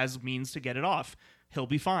obviously has means to get it off. He'll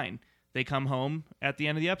be fine. They come home at the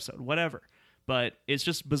end of the episode, whatever. But it's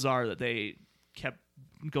just bizarre that they kept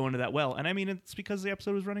going to that well. And I mean, it's because the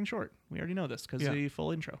episode was running short. We already know this because Yeah. the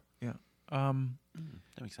full intro. Yeah.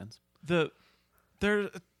 That makes sense.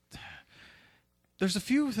 There's a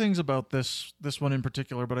few things about this one in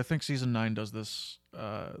particular, but I think season 9 does this,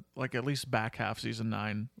 like at least back half season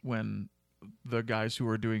 9 when the guys who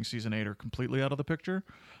are doing season 8 are completely out of the picture.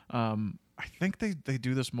 I think they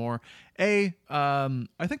do this more. I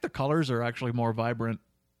think the colors are actually more vibrant.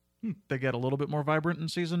 They get a little bit more vibrant in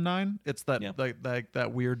season 9. It's that Yeah. like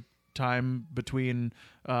that weird time between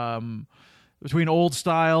old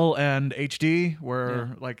style and HD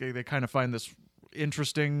where like they kind of find this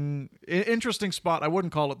interesting spot. I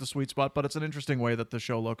wouldn't call it the sweet spot, but it's an interesting way that the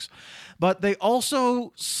show looks. But they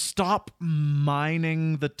also stop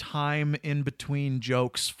mining the time in between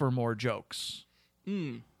jokes for more jokes.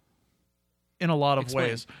 In a lot of Explain.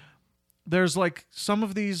 ways. There's like some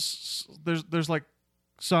of these there's like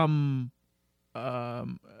some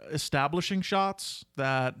establishing shots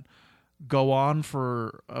that go on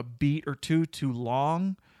for a beat or two too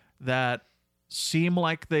long that seem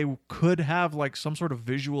like they could have like some sort of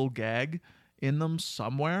visual gag in them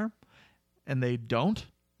somewhere, and they don't.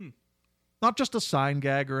 Not just a sign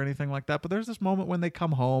gag or anything like that, but there's this moment when they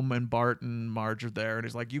come home and Bart and Marge are there, and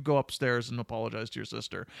he's like, you go upstairs and apologize to your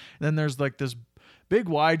sister. And then there's like this big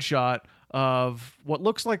wide shot of what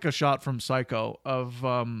looks like a shot from Psycho of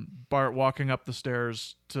Bart walking up the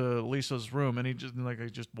stairs to Lisa's room, and he's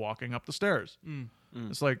just walking up the stairs.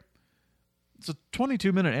 It's like, it's a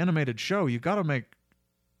 22-minute animated show. You got to make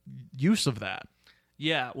use of that.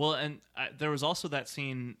 Yeah, well, and there was also that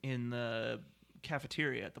scene in the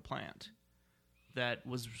cafeteria at the plant that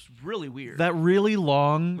was really weird. That really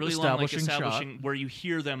long really long, like, establishing shot. where you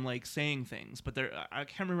hear them like saying things, but I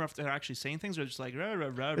can't remember if they're actually saying things or just like rah, rah,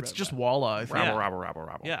 rah, It's rah, just rah. walleye. I think. Yeah. Rabble, rabble,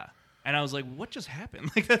 rabble. Yeah. And I was like, what just happened?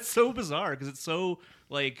 Like, that's so bizarre because it's so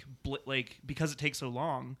like because it takes so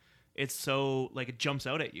long, it's so like it jumps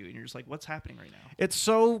out at you and you're just like, what's happening right now? It's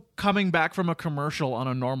so coming back from a commercial on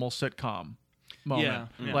a normal sitcom moment.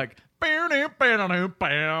 Yeah. Like, bow, bow,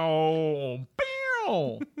 bow,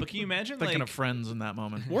 bow. But can you imagine Thinking like of Friends in that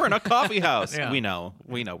moment. We're in a coffee house. Yeah. We know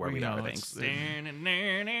where We we know, are. it's- Thanks.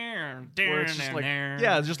 Where it's just like,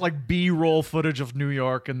 yeah, it's just like B-roll footage of New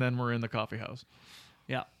York, and then we're in the coffee house.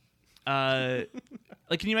 yeah.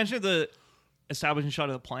 Like, can you imagine the establishing shot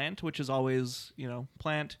of the plant, which is always,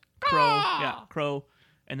 plant, crow,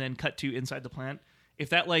 and then cut to inside the plant? If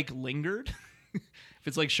that like lingered, if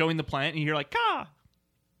it's like showing the plant and you hear like ka,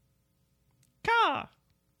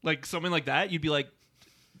 like something like that, you'd be like,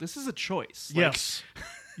 this is a choice. Like, Yes.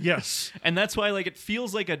 Yes. and that's why like it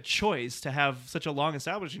feels like a choice to have such a long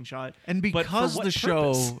establishing shot. And but for because what the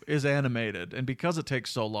show purpose? is animated and because it takes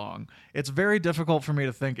so long, it's very difficult for me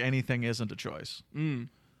to think anything isn't a choice.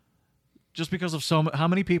 Just because of how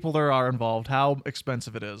many people there are involved, how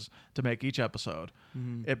expensive it is to make each episode.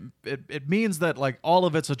 It means that like all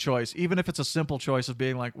of it's a choice, even if it's a simple choice of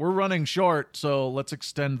being like, we're running short, so let's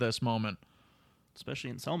extend this moment. Especially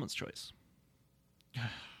in Selma's choice.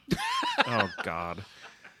 Oh God.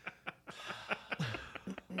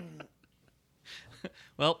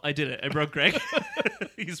 Well, I did it. I broke Greg.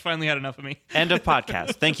 He's finally had enough of me. End of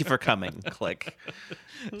podcast. Thank you for coming. Click.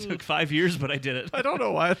 It took 5 years, but I did it. I don't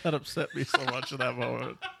know why that upset me so much in that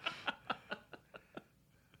moment.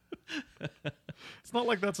 It's not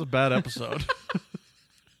like that's a bad episode.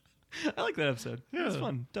 I like that episode. Yeah. It was Yeah.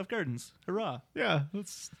 fun. Duff Gardens. Hurrah. Yeah,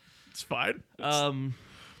 it's fine. Jub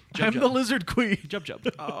I'm Jub. the lizard queen. Jub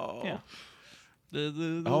Jub. Oh. Yeah.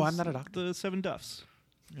 The Oh, I'm not a doctor. The 7 Duffs.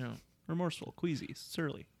 Yeah. Remorseful, queasy,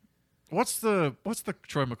 surly. What's the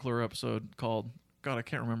Troy McClure episode called? God, I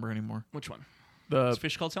can't remember anymore. Which one? The Is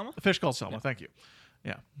Fish Called Selma? Fish Called Selma. Thank you.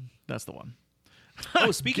 Yeah, that's the one.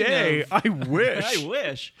 Oh, speaking Gay. of... I wish. I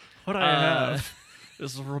wish. What I have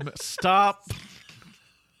is stop.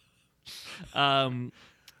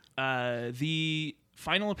 The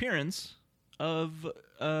final appearance of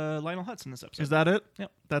Lionel Hutz in this episode. Is that it?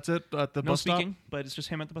 Yep. That's it at the No bus speaking, but it's just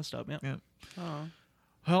him at the bus stop. Yeah. stop. Yeah. Oh.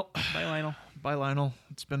 Well, Bye, Lionel. bye, Lionel.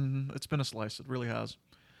 It's been a slice. It really has.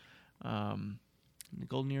 The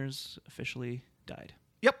Golden Years officially died.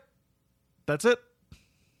 Yep. That's it. And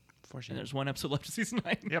Fortunate. there's one episode left of season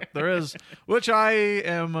 9. Yep, there is, which I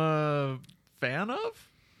am a fan of.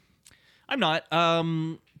 I'm not.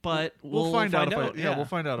 But We'll find out if I- yeah, we'll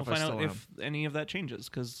find out We'll if I find out still if any of that changes,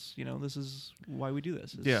 because this is why we do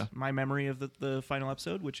this. Is Yeah. my memory of the final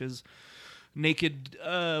episode, which is naked.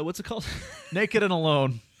 What's it called? Naked and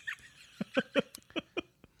Alone.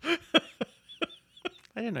 I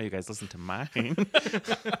didn't know you guys listened to mine.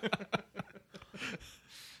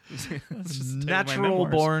 Let's just tell you my Natural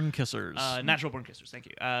memoirs. Born Kissers. Natural Born Kissers. Thank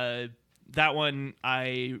you. That one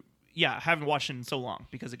I haven't watched in so long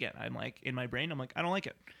because again I'm like in my brain I'm like I don't like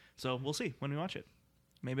it. So we'll see when we watch it.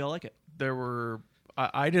 Maybe I'll like it. There were.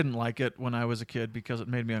 I didn't like it when I was a kid because it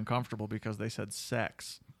made me uncomfortable because they said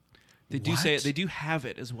sex. They do say it. They do have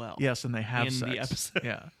it as well. Yes, and they have In sex. the episode.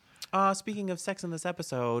 Yeah. Speaking of sex in this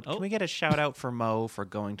episode, Oh. can we get a shout out for Mo for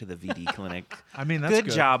going to the VD clinic? I mean, that's good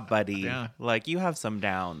good. job, buddy. Yeah. Like, you have some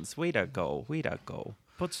downs. Way to go. Way to go.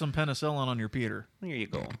 Put some penicillin on your Peter. There you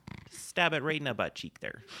go. Stab it right in the butt cheek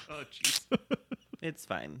there. Oh jeez. It's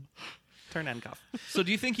fine. Turn and cuff. So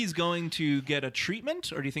do you think he's going to get a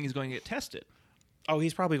treatment or do you think he's going to get tested? Oh,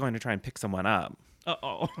 he's probably going to try and pick someone up.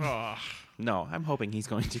 Uh-oh. No, I'm hoping he's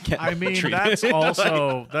going to get. I mean, treatment. that's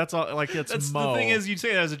also that's all, like it's That's Mo. the thing is you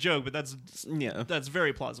say that as a joke, but that's Yeah.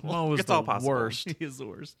 very plausible. Mo is It's the all possible. worst. He is the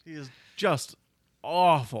worst. He is just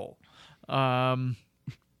awful.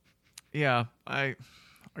 Yeah, are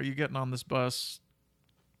you getting on this bus?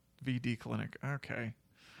 VD clinic. Okay.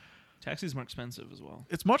 Taxi's more expensive as well.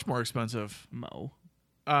 It's much more expensive. Mo.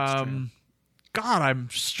 God, I'm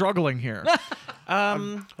struggling here.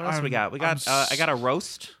 What else we got? We got. I'm I got a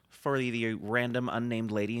roast for the random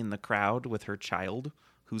unnamed lady in the crowd with her child,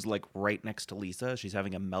 who's like right next to Lisa. She's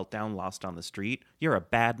having a meltdown, lost on the street. You're a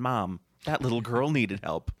bad mom. That little girl needed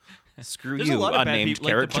help. Screw There's you, a lot of bad unnamed people.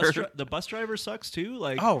 Like character. the bus driver sucks too.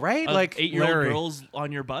 Like Oh, right? Like 8-year-old Larry. girls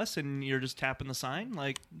on your bus and you're just tapping the sign.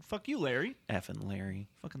 Like fuck you, Larry. Effing Larry.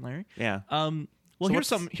 Fucking Larry. Yeah. Well, So here's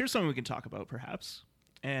what's- something we can talk about perhaps.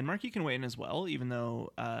 And Mark, you can weigh in as well, even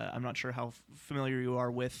though I'm not sure how familiar you are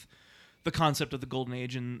with the concept of the Golden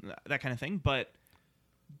Age and that kind of thing. But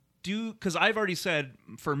because I've already said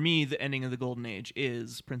for me the ending of the Golden Age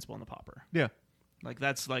is Principal and the Pauper. Yeah. Like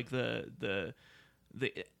that's like the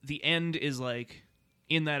end is like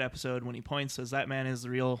in that episode when he points, says that man is the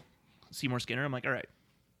real Seymour Skinner. I'm like, all right,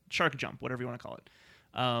 shark jump, whatever you want to call it.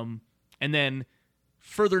 And then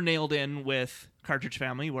further nailed in with Cartridge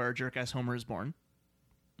Family, where jerk-ass Homer is born.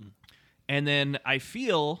 And then I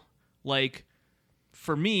feel like,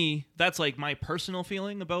 for me, that's like my personal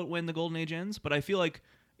feeling about when the Golden Age ends, but I feel like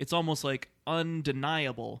it's almost like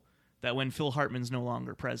undeniable that when Phil Hartman's no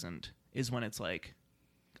longer present is when it's like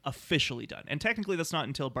officially done. And technically that's not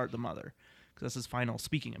until Bart the Mother, because that's his final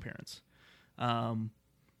speaking appearance.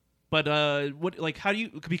 But what, like, how do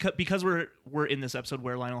you, because we're in this episode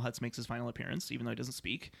where Lionel Hutz makes his final appearance, even though he doesn't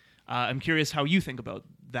speak. I'm curious how you think about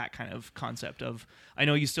that kind of concept of, I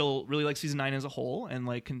know you still really like season 9 as a whole and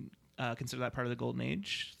like consider that part of the Golden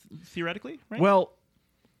Age theoretically, right? Well,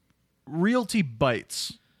 Realty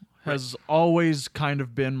Bites has always kind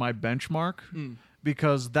of been my benchmark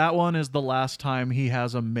because that one is the last time he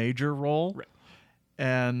has a major role. Right.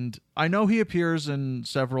 And I know he appears in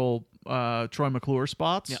several Troy McClure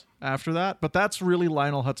spots after that, but that's really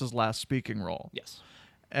Lionel Hutz's last speaking role. Yes.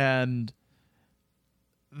 And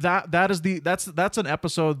that's an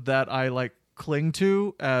episode that I like cling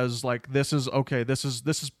to as like, this is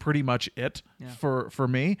pretty much it for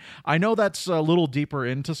me. I know that's a little deeper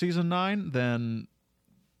into season 9 than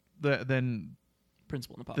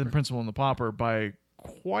Principal and the Pauper. Principal and the Pauper by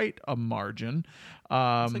quite a margin.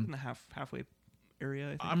 It's like in the halfway area, I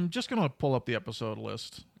think. I'm just gonna pull up the episode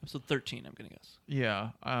list. Episode 13, I'm gonna guess.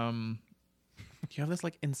 Yeah. You have this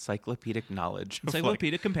like encyclopedic knowledge.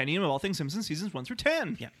 Encyclopedic Compendium of All Things Simpsons, seasons 1 through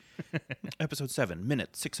 10. Yeah. Episode 7,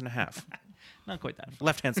 minute 6.5. Not quite that.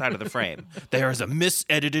 Left-hand side of the frame. There is a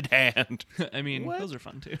misedited hand. I mean, those are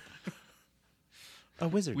fun too. A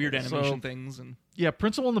wizard. Weird does. animation things and Yeah,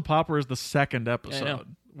 Principal and the Pauper is the second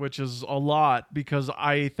episode, which is a lot because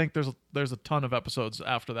I think there's a ton of episodes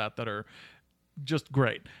after that that are just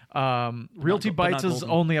great. Realty Bites is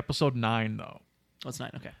only episode 9 though. Oh, it's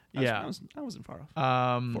 9. Okay. Yeah. I wasn't far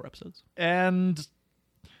off. 4 episodes. And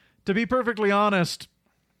to be perfectly honest,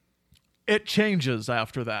 it changes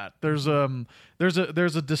after that. There's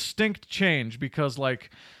a distinct change because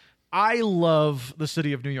like I love The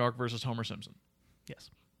City of New York versus Homer Simpson.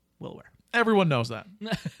 Yes. Well aware. Everyone knows that.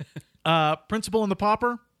 Principal and the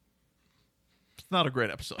Pauper, it's not a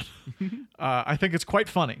great episode. I think it's quite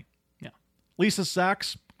funny. Yeah. Lisa's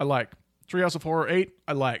Sax, I like. Treehouse of Horror 8,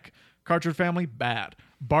 I like. Cartridge Family, bad.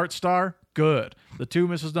 Bart Star, good. The 2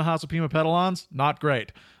 Mrs. Nahasapima Pedalons, not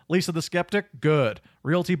great. Lisa the Skeptic, good.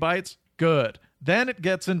 Realty Bites, good. Then it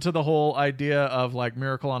gets into the whole idea of like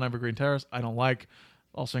Miracle on Evergreen Terrace, I don't like.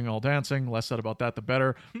 All Singing, All Dancing, less said about that the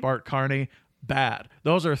better. Bart Carney, bad.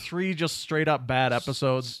 Those are 3 just straight up bad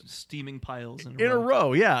episodes. Steaming piles in a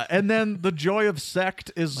row, yeah. And then The Joy of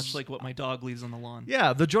Sect is much like what my dog leaves on the lawn.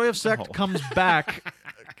 Yeah, The Joy of Sect comes back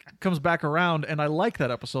around, and I like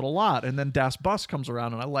that episode a lot. And then Das Bus comes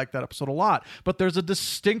around, and I like that episode a lot. But there's a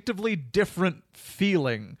distinctively different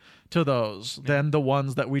feeling to those than the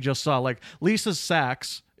ones that we just saw. Like Lisa's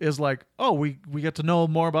Sax is like, oh, we get to know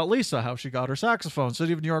more about Lisa, how she got her saxophone.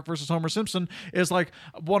 City of New York versus Homer Simpson is like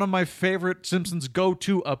one of my favorite Simpsons go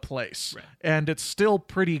to a place. Right. And it's still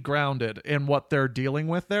pretty grounded in what they're dealing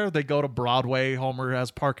with there. They go to Broadway, Homer has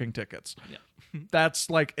parking tickets. Yeah. That's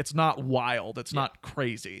like, it's not wild. It's not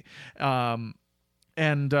crazy.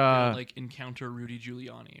 And like encounter Rudy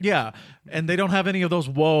Giuliani. Yeah. And they don't have any of those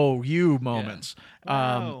whoa you moments. Yeah.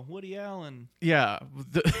 Wow, Woody Allen. Yeah.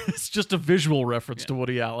 It's just a visual reference to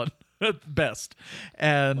Woody Allen at best.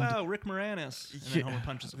 And wow, Rick Moranis. And then Homer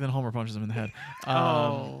punches him. Then Homer punches him in the head.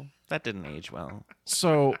 That didn't age well.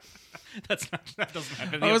 So that doesn't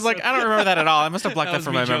happen. I was like, I don't remember that at all. I must have blocked that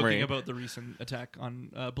from my memory. Joking about the recent attack on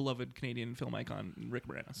beloved Canadian film icon Rick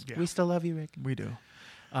Moranis. Yeah. We still love you, Rick. We do.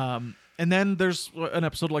 And then there's an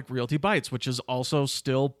episode like Realty Bites, which is also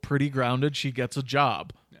still pretty grounded. She gets a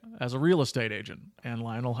job as a real estate agent, and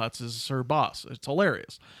Lionel Hutz is her boss. It's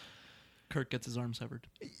hilarious. Kurt gets his arm severed.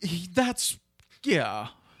 Yeah.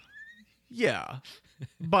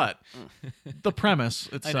 But the premise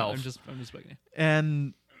itself. I know, I'm just bugging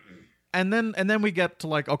you. And then we get to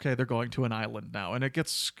like, okay, they're going to an island now, and it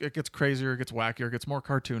gets crazier, it gets wackier, it gets more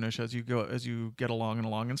cartoonish as you get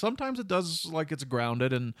along. And sometimes it does like it's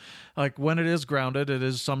grounded, and like when it is grounded, it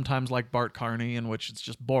is sometimes like Bart Carney, in which it's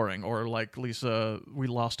just boring, or like Lisa, we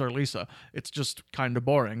lost our Lisa. It's just kind of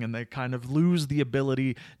boring, and they kind of lose the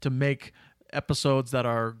ability to make episodes that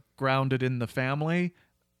are grounded in the family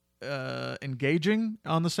engaging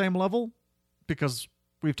on the same level, because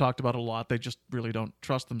we've talked about it a lot. They just really don't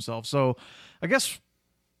trust themselves. So I guess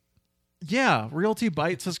Yeah, Realty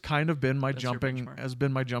Bites has kind of been my That's your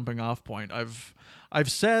benchmark. jumping off point.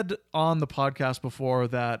 I've said on the podcast before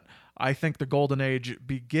that I think the golden age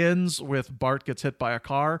begins with Bart gets hit by a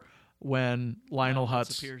car when Lionel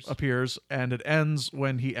Hutz appears, and it ends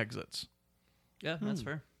when he exits. Yeah, that's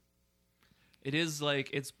fair. It is like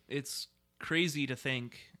it's crazy to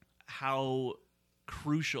think how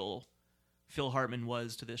crucial Phil Hartman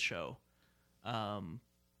was to this show,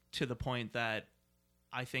 to the point that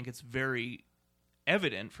I think it's very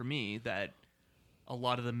evident for me that a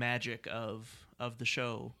lot of the magic of the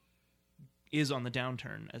show is on the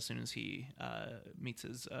downturn as soon as he meets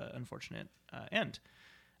his unfortunate end.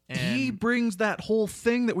 And he brings that whole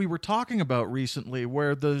thing that we were talking about recently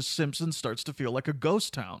where The Simpsons starts to feel like a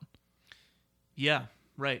ghost town. Yeah,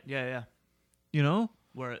 right. Yeah. You know?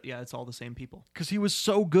 Where, it's all the same people. Because he was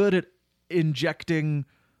so good at injecting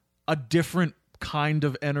a different kind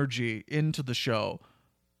of energy into the show,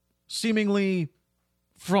 seemingly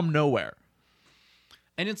from nowhere.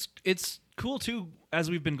 And it's cool, too,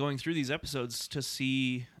 as we've been going through these episodes, to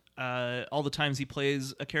see all the times he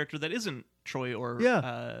plays a character that isn't Troy or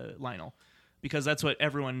Lionel. Because that's what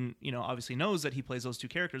everyone, obviously knows, that he plays those two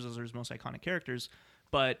characters. Those are his most iconic characters.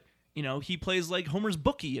 But, he plays like Homer's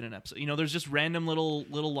bookie in an episode. There's just random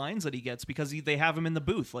little lines that he gets because they have him in the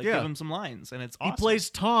booth. Like, give him some lines. And it's awesome. He plays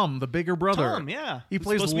Tom, the bigger brother. Tom, yeah. He It's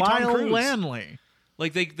plays supposed to be Tom Lyle Cruise. Lanley.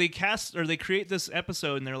 Like, they cast, or they create this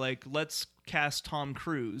episode, and they're like, let's cast Tom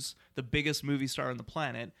Cruise, the biggest movie star on the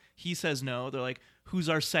planet. He says no. They're like, who's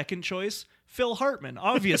our second choice? Phil Hartman,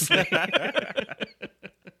 obviously.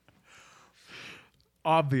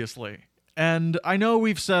 Obviously. And I know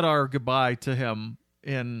we've said our goodbye to him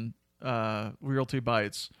in Realty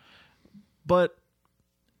Bites, but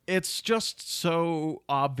it's just so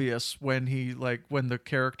obvious when when the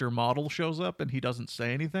character model shows up and he doesn't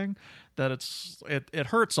say anything that it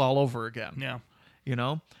hurts all over again.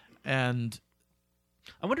 Yeah. And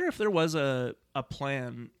I wonder if there was a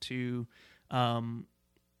plan to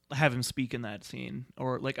have him speak in that scene,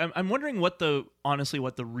 or like I'm wondering what the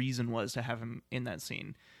reason was to have him in that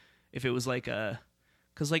scene. If it was like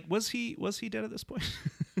because like was he dead at this point?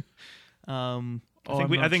 I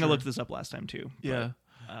think I looked this up last time too. Yeah.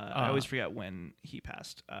 I always forget when he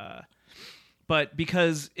passed. But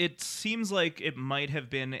because it seems like it might have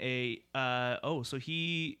been so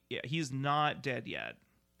he's not dead yet.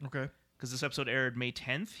 Okay. Because this episode aired May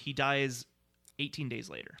 10th. He dies 18 days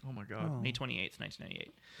later. Oh my God. May 28th,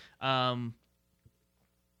 1998.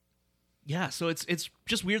 Yeah, so it's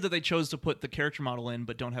just weird that they chose to put the character model in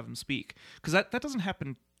but don't have him speak. Because that doesn't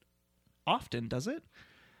happen often, does it?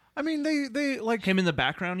 I mean, they like him in the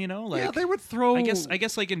background, Like, yeah, they would throw. I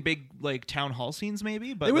guess like in big like town hall scenes,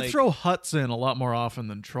 maybe. But they would throw Hutz in a lot more often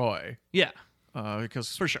than Troy. Yeah,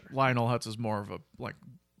 because for sure Lionel Hutz is more of a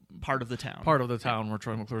part of the town. Where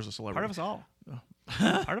Troy McClure's a celebrity. Part of us all.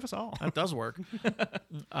 Part of us all. That does work.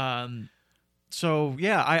 So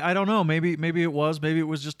yeah, I don't know. Maybe it was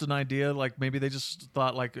just an idea. Like maybe they just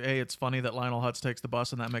thought like, hey, it's funny that Lionel Hutz takes the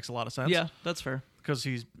bus, and that makes a lot of sense. Yeah, that's fair. Because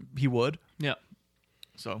he would. Yeah.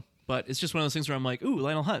 So, but it's just one of those things where I'm like, ooh,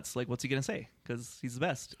 Lionel Hutz. Like, what's he gonna say? Because he's the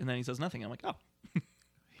best, and then he says nothing. I'm like, oh.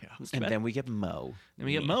 Yeah. And then we get Mo. Then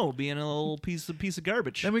we get Mo being a little piece of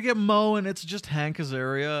garbage. Then we get Mo, and it's just Hank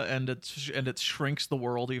Azaria, and it shrinks the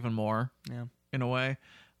world even more. Yeah. In a way,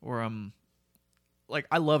 where like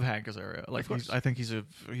I love Hank Azaria. Like I think he's a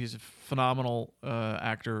phenomenal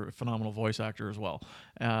actor, phenomenal voice actor as well.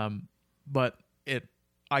 But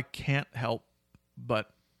I can't help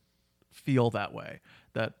but feel that way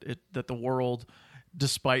that the world,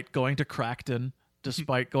 despite going to Crackton,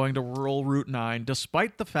 despite going to rural Route 9,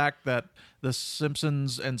 despite the fact that The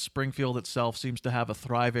Simpsons and Springfield itself seems to have a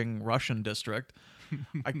thriving Russian district,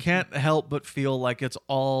 I can't help but feel like it's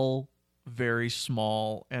all very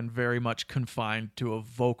small and very much confined to a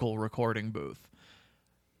vocal recording booth.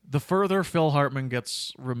 The further Phil Hartman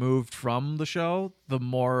gets removed from the show, the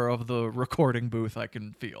more of the recording booth I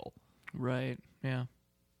can feel. Right. Yeah.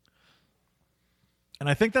 And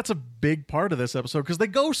I think that's a big part of this episode because they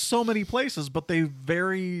go so many places, but they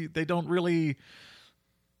don't really.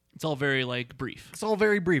 It's all very brief. It's all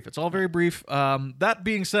very brief. That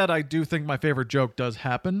being said, I do think my favorite joke does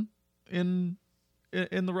happen in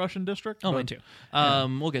the Russian district. Oh, mine too.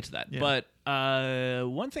 We'll get to that. Yeah. But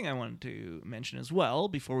one thing I wanted to mention as well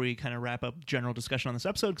before we kind of wrap up general discussion on this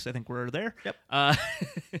episode, because I think we're there. Yep.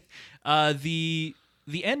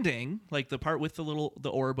 The ending, like the part with the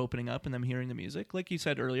orb opening up and them hearing the music, like you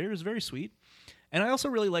said earlier, is very sweet. And I also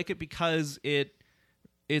really like it because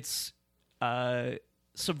it's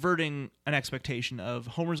subverting an expectation of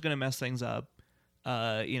Homer's going to mess things up.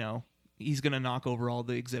 he's gonna knock over all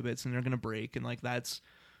the exhibits and they're gonna break, and like that's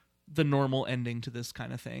the normal ending to this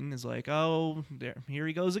kind of thing is like, oh, here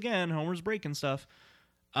he goes again. Homer's breaking stuff.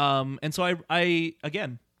 And so I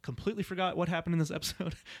again completely forgot what happened in this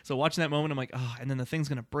episode. So watching that moment, I'm like, oh, and then the thing's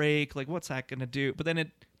gonna break. Like, what's that gonna do? But then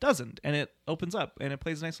it doesn't, and it opens up and it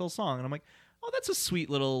plays a nice little song, and I'm like, oh, that's a sweet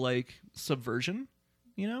little like subversion,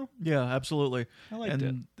 you know? Yeah, absolutely. I liked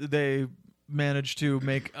and they managed to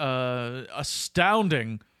make a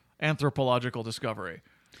astounding anthropological discovery.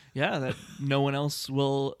 Yeah, that no one else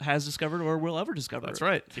has discovered or will ever discover. That's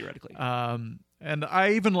right. Theoretically. And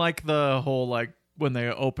I even like the whole like when they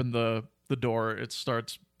open the door, it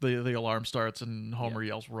starts the alarm starts and Homer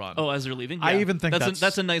yells "run." Oh, as they're leaving. I Yeah. even think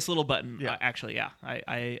that's a nice little button. Yeah. Actually, yeah.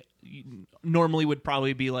 I normally would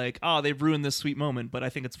probably be like, oh, they've ruined this sweet moment, but I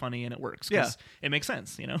think it's funny and it works. 'Cause it makes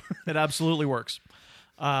sense, you know. it absolutely works.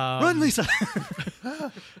 Run, Lisa.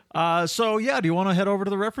 So yeah, do you want to head over to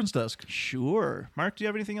the reference desk? Sure. Mark, do you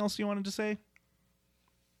have anything else you wanted to say?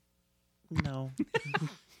 No.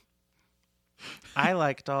 I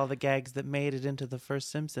liked all the gags that made it into the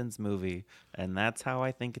first Simpsons movie, and that's how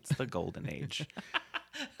I think it's the golden age.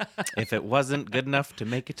 If it wasn't good enough to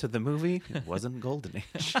make it to the movie, it wasn't golden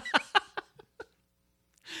age.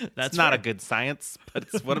 That's not fair. a good science, but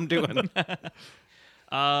it's what I'm doing.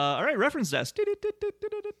 All right, reference desk.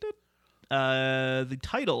 The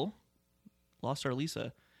title, Lost Our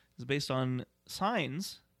Lisa, is based on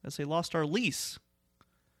signs that say Lost Our Lease.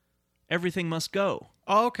 Everything must go.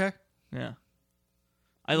 Oh, okay. Yeah.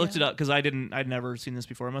 I looked it up because I'd never seen this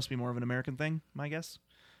before. It must be more of an American thing, my guess.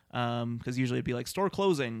 Because usually it'd be like store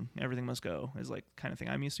closing, everything must go is like kind of thing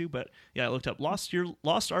I'm used to. But yeah, I looked up Lost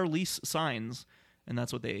Our Lease signs, and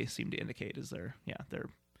that's what they seem to indicate is they're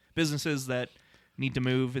businesses that need to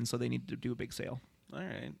move, and so they need to do a big sale. All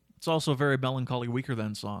right. It's also a very melancholy Weaker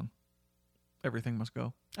Than song. Everything must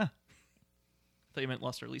go. I thought you meant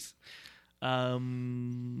Lost Our Lease.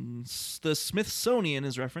 The Smithsonian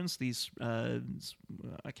is referenced. These I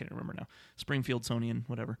can't remember now. Springfieldsonian,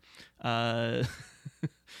 whatever. And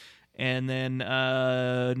then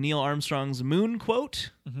Neil Armstrong's moon quote.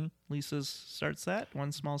 Mm-hmm. Lisa starts that.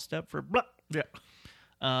 One small step for blah. Yeah.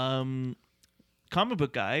 Comic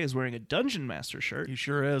book guy is wearing a Dungeon Master shirt. He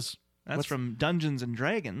sure is. That's from Dungeons and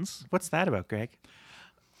Dragons. What's that about, Greg?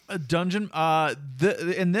 A dungeon.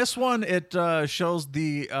 In this one, it shows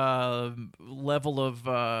the level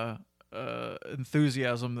of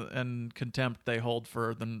enthusiasm and contempt they hold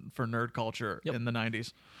for nerd culture in the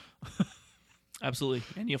 90s. Absolutely,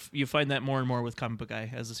 and you find that more and more with Comic Book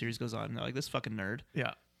Guy as the series goes on. They're like, this fucking nerd.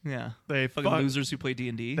 Yeah. Yeah, They fucking losers who play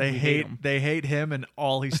D&D. They We hate him and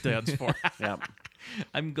all he stands for. Yeah.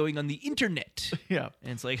 I'm going on the internet. Yeah.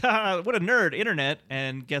 And it's like, what a nerd, internet.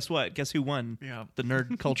 And guess what? Guess who won? Yeah. The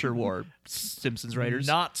nerd culture war, Simpsons writers.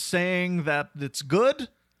 Not saying that it's good,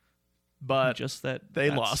 but just that they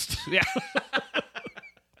that's- lost. Yeah.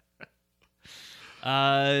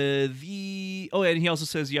 And he also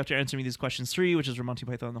says you have to answer me these questions 3, which is from Monty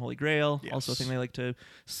Python and the Holy Grail. Yes. Also a thing they like to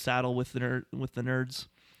saddle with the nerds.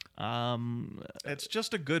 It's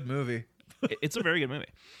just a good movie. It's a very good movie.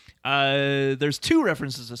 There's 2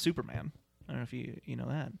 references to Superman. I don't know if you know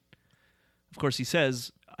that. Of course, he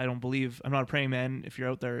says, I'm not a praying man. If you're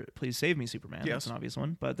out there, please save me, Superman. Yes. That's an obvious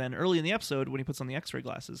one. But then early in the episode, when he puts on the X-ray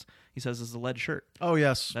glasses, he says it's a lead shirt. Oh,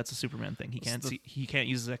 yes. That's a Superman thing. He can't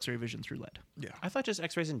use his X-ray vision through lead. Yeah. I thought just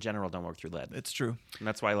X-rays in general don't work through lead. It's true. And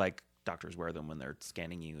that's why like doctors wear them when they're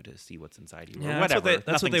scanning you to see what's inside you. Yeah, or whatever.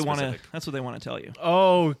 That's what they want to. Specific. That's what they want to tell you.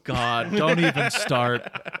 Oh, God. Don't even start.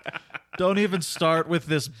 Don't even start with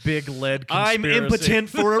this big lead conspiracy. I'm impotent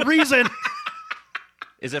for a reason.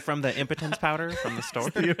 Is it from the impotence powder from the store?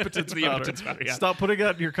 The impotence The powder. impotence powder, yeah. Stop putting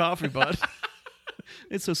that in your coffee, bud.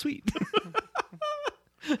 It's so sweet.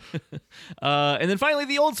 And then finally,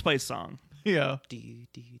 the Old Spice song. Yeah.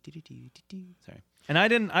 Sorry. And I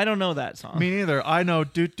don't know that song. Me neither. I know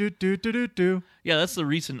do do do do do do. Yeah, that's the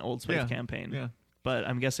recent Old Spice Yeah. campaign. Yeah. But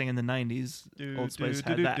I'm guessing in the 90s, Old Spice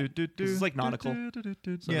had that. This is like nautical. So it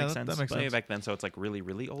Yeah, makes that sense, makes but- Way sense. back then, so it's like really,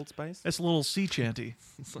 really Old Spice. It's a little sea chanty.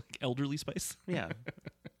 It's like elderly spice. Yeah.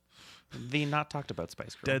 The not talked about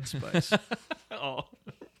Spice Girl. Dead spice. Oh.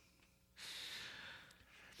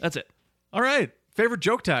 That's it. All right. Favorite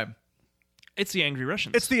joke time. It's the Angry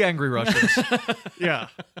Russians. It's the Angry Russians. Yeah.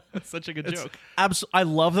 That's such a good It's joke. I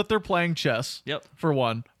love that they're playing chess. Yep. For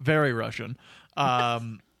one, very Russian.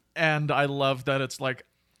 And I love that it's like,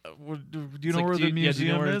 do you know like, where do the you- yeah, do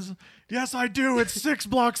you know museum where- is? Yes, I do. It's 6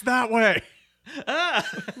 blocks that way.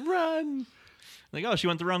 Run. Like, oh, she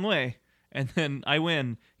went the wrong way. And then I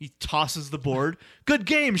win. He tosses the board. Good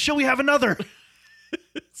game. Shall we have another?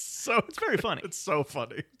 It's very funny. It's so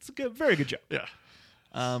funny. It's a good, very good joke. Yeah.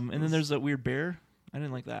 And then there's that weird bear. I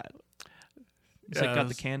didn't like that. It's like got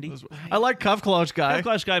the candy. I like Kavklaj guy.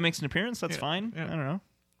 Clash guy makes an appearance. That's Yeah, fine. yeah. I don't know.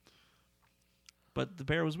 But the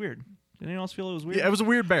bear was weird. Did anyone else feel it was weird? Yeah, it was a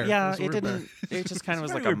weird bear. Yeah, was a it weird didn't. It just kind of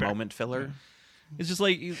was very like a weird bear. moment filler. It's just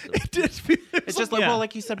like It did feel- It's just like, yeah. well,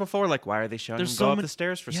 like you said before, like why are they showing There's him so go up many- the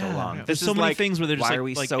stairs for so Yeah. long? There's This so is many like, things where they're just why like, are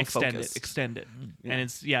we like so extend focused? it, and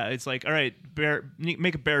it's like, all right, bear,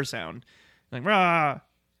 make a bear sound, like rah.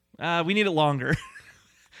 We need it longer.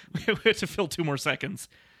 We have to fill 2 more seconds.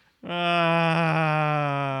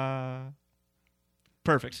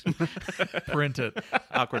 Perfect. print it.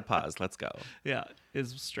 Awkward pause. Let's go. Yeah,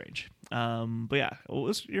 it's strange. But yeah, what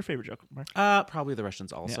was your favorite joke, Mark? Probably the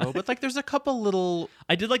Russians also, Yeah. but like there's a couple little.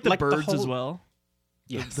 I did like the Like the birds as whole- well.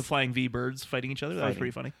 Yes. The flying V birds fighting each other. That was Fighting.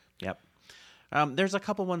 pretty funny. Yep. There's a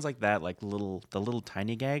couple ones like that, like the little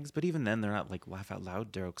tiny gags, but even then they're not like laugh out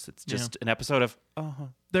loud jokes. It's just an episode of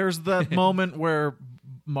There's that moment where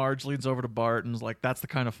Marge leans over to Bart and is like, "That's the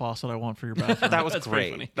kind of faucet I want for your bathroom." that was That's pretty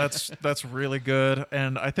great. funny. That's really good.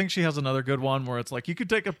 And I think she has another good one where it's like, you could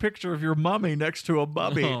take a picture of your mummy next to a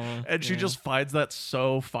mummy. Oh, and she yeah. just finds that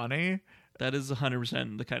so funny. That is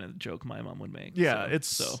 100% the kind of joke my mom would make. Yeah, so, it's-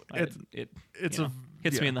 so it's- it it's you a- know,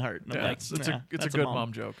 hits me yeah. in the heart. And I'm Yeah, like, it's nah, a that's good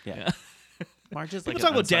mom joke. Yeah. Marge is like People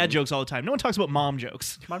talk an about dad unsung- jokes all the time. No one talks about mom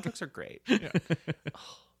jokes. Mom jokes are great.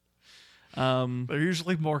 Um, They're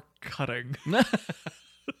usually more cutting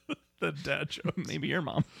than dad jokes. maybe your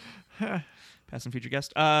mom. Past and future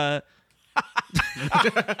guest.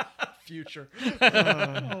 Future.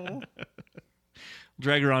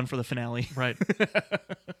 Drag her on for the finale. Right.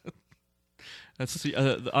 That's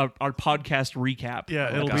our podcast recap. Yeah,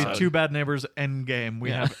 of it'll the be episode. Two Bad Neighbors Endgame. We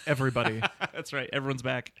Yeah. have everybody. That's right. Everyone's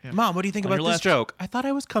back. Mom, what do you think On about your this left. joke? I thought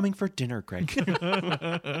I was coming for dinner, Greg.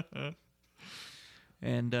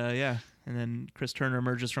 And and then Chris Turner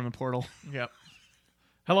emerges from a portal. Yep.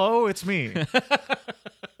 Hello, it's me.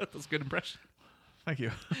 That's a good impression. Thank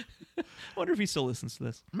you. I wonder if he still listens to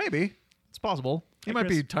this. Maybe. It's possible. He Hi, might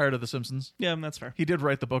Chris. be tired of The Simpsons. Yeah, that's fair. He did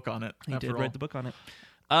write the book on it. He after did all. write the book on it.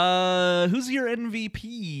 Who's your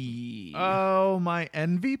MVP? Oh, my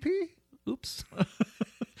MVP? Oops. I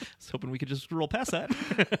was hoping we could just roll past that.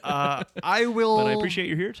 I will. But I appreciate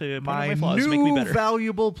you're here to point out my my flaws, new make me better.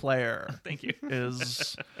 valuable player Thank you.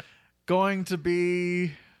 is going to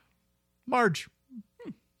be Marge.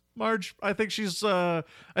 Marge, I think she's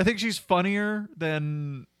funnier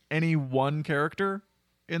than any one character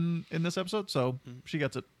in this episode, so she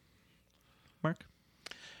gets it. Mark?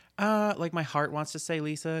 Like my heart wants to say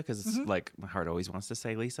Lisa because it's like my heart always wants to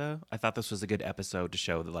say Lisa. I thought this was a good episode to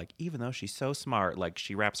show that like even though she's so smart, like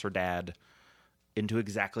she wraps her dad into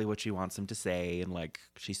exactly what she wants him to say, and like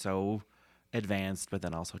she's so advanced, but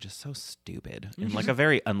then also just so stupid in like a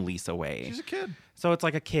very un-Lisa way. She's a kid. So it's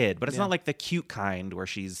like a kid, but it's Yeah. not like the cute kind where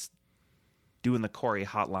she's doing the Corey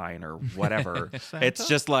hotline or whatever. It's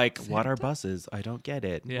just like, what are buses? I don't get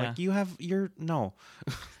it. Yeah. Like no.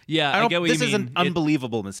 Yeah, I, don't- get what this you is mean. an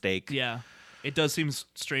unbelievable mistake. Yeah. It does seem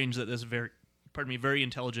strange that this very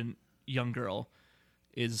intelligent young girl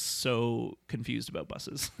is so confused about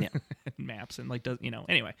buses Yeah. and maps and like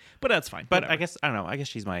anyway. But that's fine. But Whatever. I guess I don't know. I guess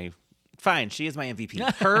she's my fine. She is my MVP.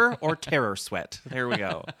 Her or Terror Sweat. There we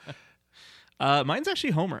go. Mine's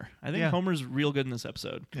actually Homer. I think Yeah. Homer's real good in this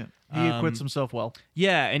episode. Yeah. He acquits himself well.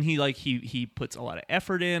 Yeah, and he puts a lot of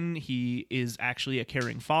effort in. He is actually a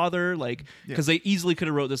caring father, like because they easily could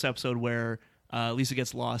have wrote this episode where Lisa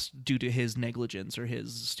gets lost due to his negligence or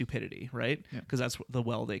his stupidity, right? Because that's the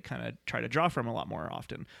well they kind of try to draw from a lot more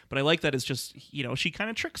often. But I like that it's just she kind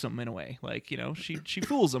of tricks him in a way, like she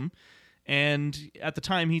fools him. And at the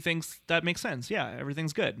time, he thinks that makes sense. Yeah,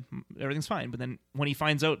 everything's good. Everything's fine. But then when he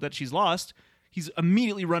finds out that she's lost, he's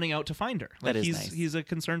immediately running out to find her. Like That is he's nice. he's a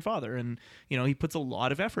concerned father, and he puts a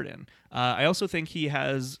lot of effort in. I also think he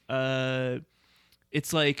has.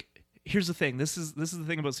 It's like, here's the thing. This is the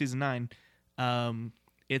thing about season 9.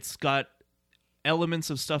 It's got elements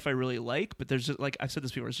of stuff I really like, but there's just, like I've said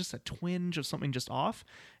this before, it's just a twinge of something just off,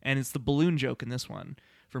 and it's the balloon joke in this one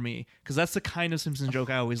for me, because that's the kind of Simpsons joke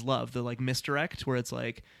I always love, the like misdirect where it's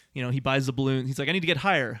like, he buys the balloon, he's like, I need to get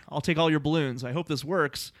higher, I'll take all your balloons, I hope this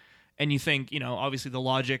works. And you think, obviously the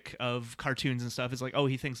logic of cartoons and stuff is like, oh,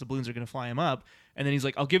 he thinks the balloons are going to fly him up. And then he's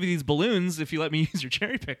like, I'll give you these balloons if you let me use your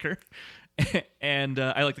cherry picker. And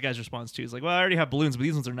I like the guy's response too. He's like, well, I already have balloons, but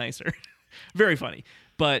these ones are nicer. Very funny.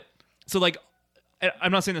 But so like,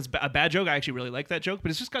 I'm not saying that's a bad joke. I actually really like that joke, but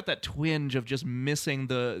it's just got that twinge of just missing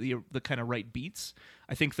the kind of right beats.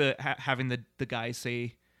 I think having the guy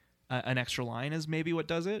say an extra line is maybe what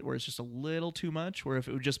does it, where it's just a little too much. Where if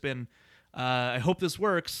it would just been I hope this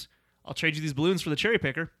works. I'll trade you these balloons for the cherry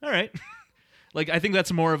picker. All right. Like, I think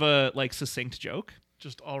that's more of a like succinct joke.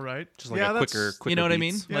 Just all right. Just like a quicker You know what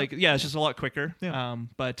beats. I mean? Like, yeah, it's just a lot quicker. Yeah.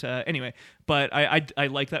 But anyway, but I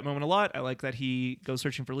like that moment a lot. I like that he goes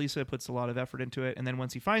searching for Lisa, puts a lot of effort into it, and then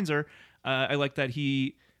once he finds her, I like that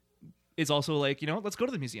he is also like, let's go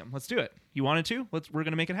to the museum. Let's do it. You wanted to? We're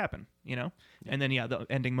gonna make it happen. And then the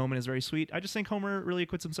ending moment is very sweet. I just think Homer really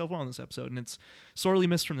acquits himself well in this episode, and it's sorely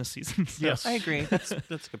missed from this season. So. Yes. I agree. That's a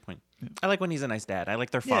good point. I like when he's a nice dad. I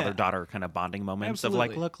like their father-daughter kind of bonding moments of like,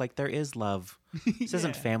 Absolutely. look, like there is love. This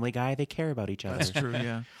isn't Family Guy. They care about each other. That's true,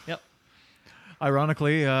 yeah. Yep.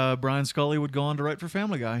 Ironically, Brian Scully would go on to write for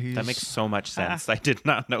Family Guy. That makes so much sense. I did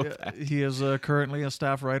not know that. He is currently a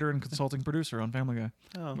staff writer and consulting producer on Family Guy.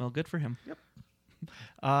 Oh. Well, good for him. Yep.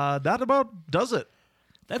 That about does it.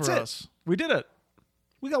 That's for it. us. We did it.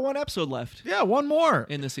 We got one episode left Yeah, one more.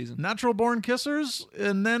 in this season. Natural Born Kissers,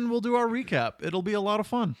 and then we'll do our recap. It'll be a lot of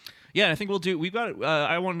fun. Yeah, I think we've got,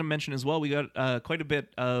 I wanted to mention as well, we got quite a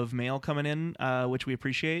bit of mail coming in, which we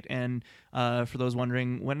appreciate. And for those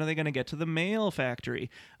wondering, when are they going to get to the mail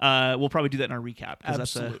factory? We'll probably do that in our recap, because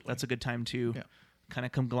Absolutely. that's a good time to Yeah. kind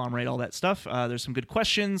of conglomerate all that stuff. There's some good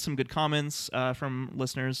questions, some good comments from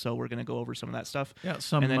listeners, so we're going to go over some of that stuff. Yeah,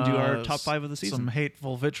 some, and then do our top 5 of the season. Some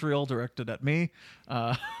hateful vitriol directed at me.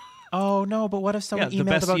 Oh, no, but what if someone the emailed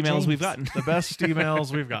best about emails James? we've gotten. The best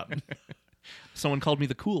emails we've gotten. Someone called me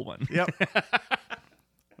the cool one. Yep.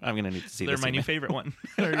 I'm going to need to see They're this my new email. favorite one.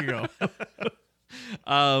 There you go.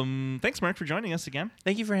 Thanks, Mark, for joining us again.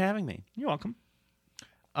 Thank you for having me. You're welcome.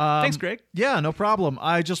 Thanks, Greg. Yeah, no problem.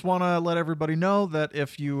 I just want to let everybody know that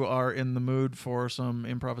if you are in the mood for some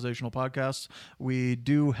improvisational podcasts, we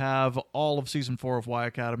do have all of season 4 of Y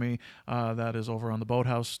Academy. That is over on the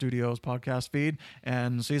Boathouse Studios podcast feed.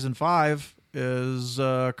 And season 5 is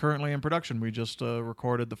currently in production. We just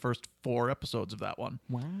recorded the first 4 episodes of that one.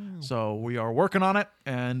 Wow. So we are working on it,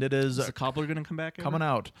 and it is Is the cobbler going to come back? coming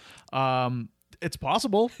out. It's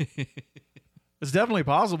possible. It's definitely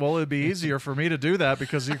possible. It'd be easier for me to do that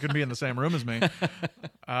because you can be in the same room as me.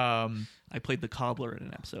 I played the cobbler in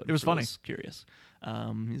an episode. It was for funny. those Curious.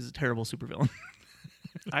 He's a terrible supervillain.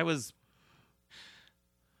 I was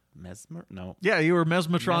Mesmer? No. Yeah, you were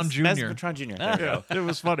Mesmetron Jr. Mesmetron Jr. There we Yeah, go. it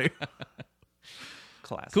was funny.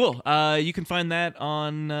 Classic. Cool. You can find that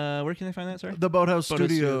on where can they find that? Sorry. The Boathouse Boathouse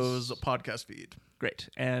Studios Studios. podcast feed. Great.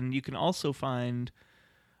 And you can also find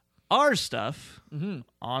our stuff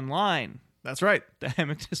online. That's right. The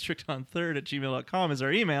Hammock District on 3rd at gmail.com is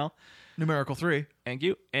our email. Numerical 3. Thank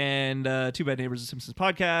you. And Two Bad Neighbors, The Simpsons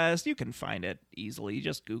podcast. You can find it easily.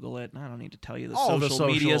 Just Google it. I don't need to tell you the All the social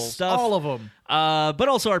media socials, stuff. all of them. But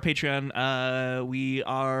also our Patreon. We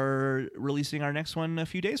are releasing our next one a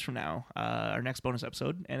few days from now, our next bonus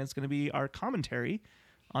episode, and it's going to be our commentary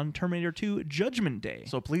on Terminator 2 Judgment Day,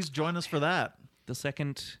 So please join us for that. the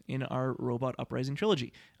second in our Robot Uprising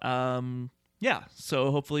trilogy. Yeah,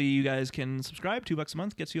 so hopefully you guys can subscribe. $2 a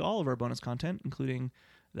month gets you all of our bonus content, including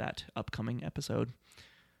that upcoming episode.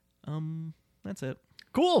 That's it.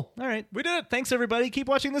 Cool. All right. We did it. Thanks, everybody. Keep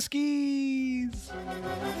watching the skis.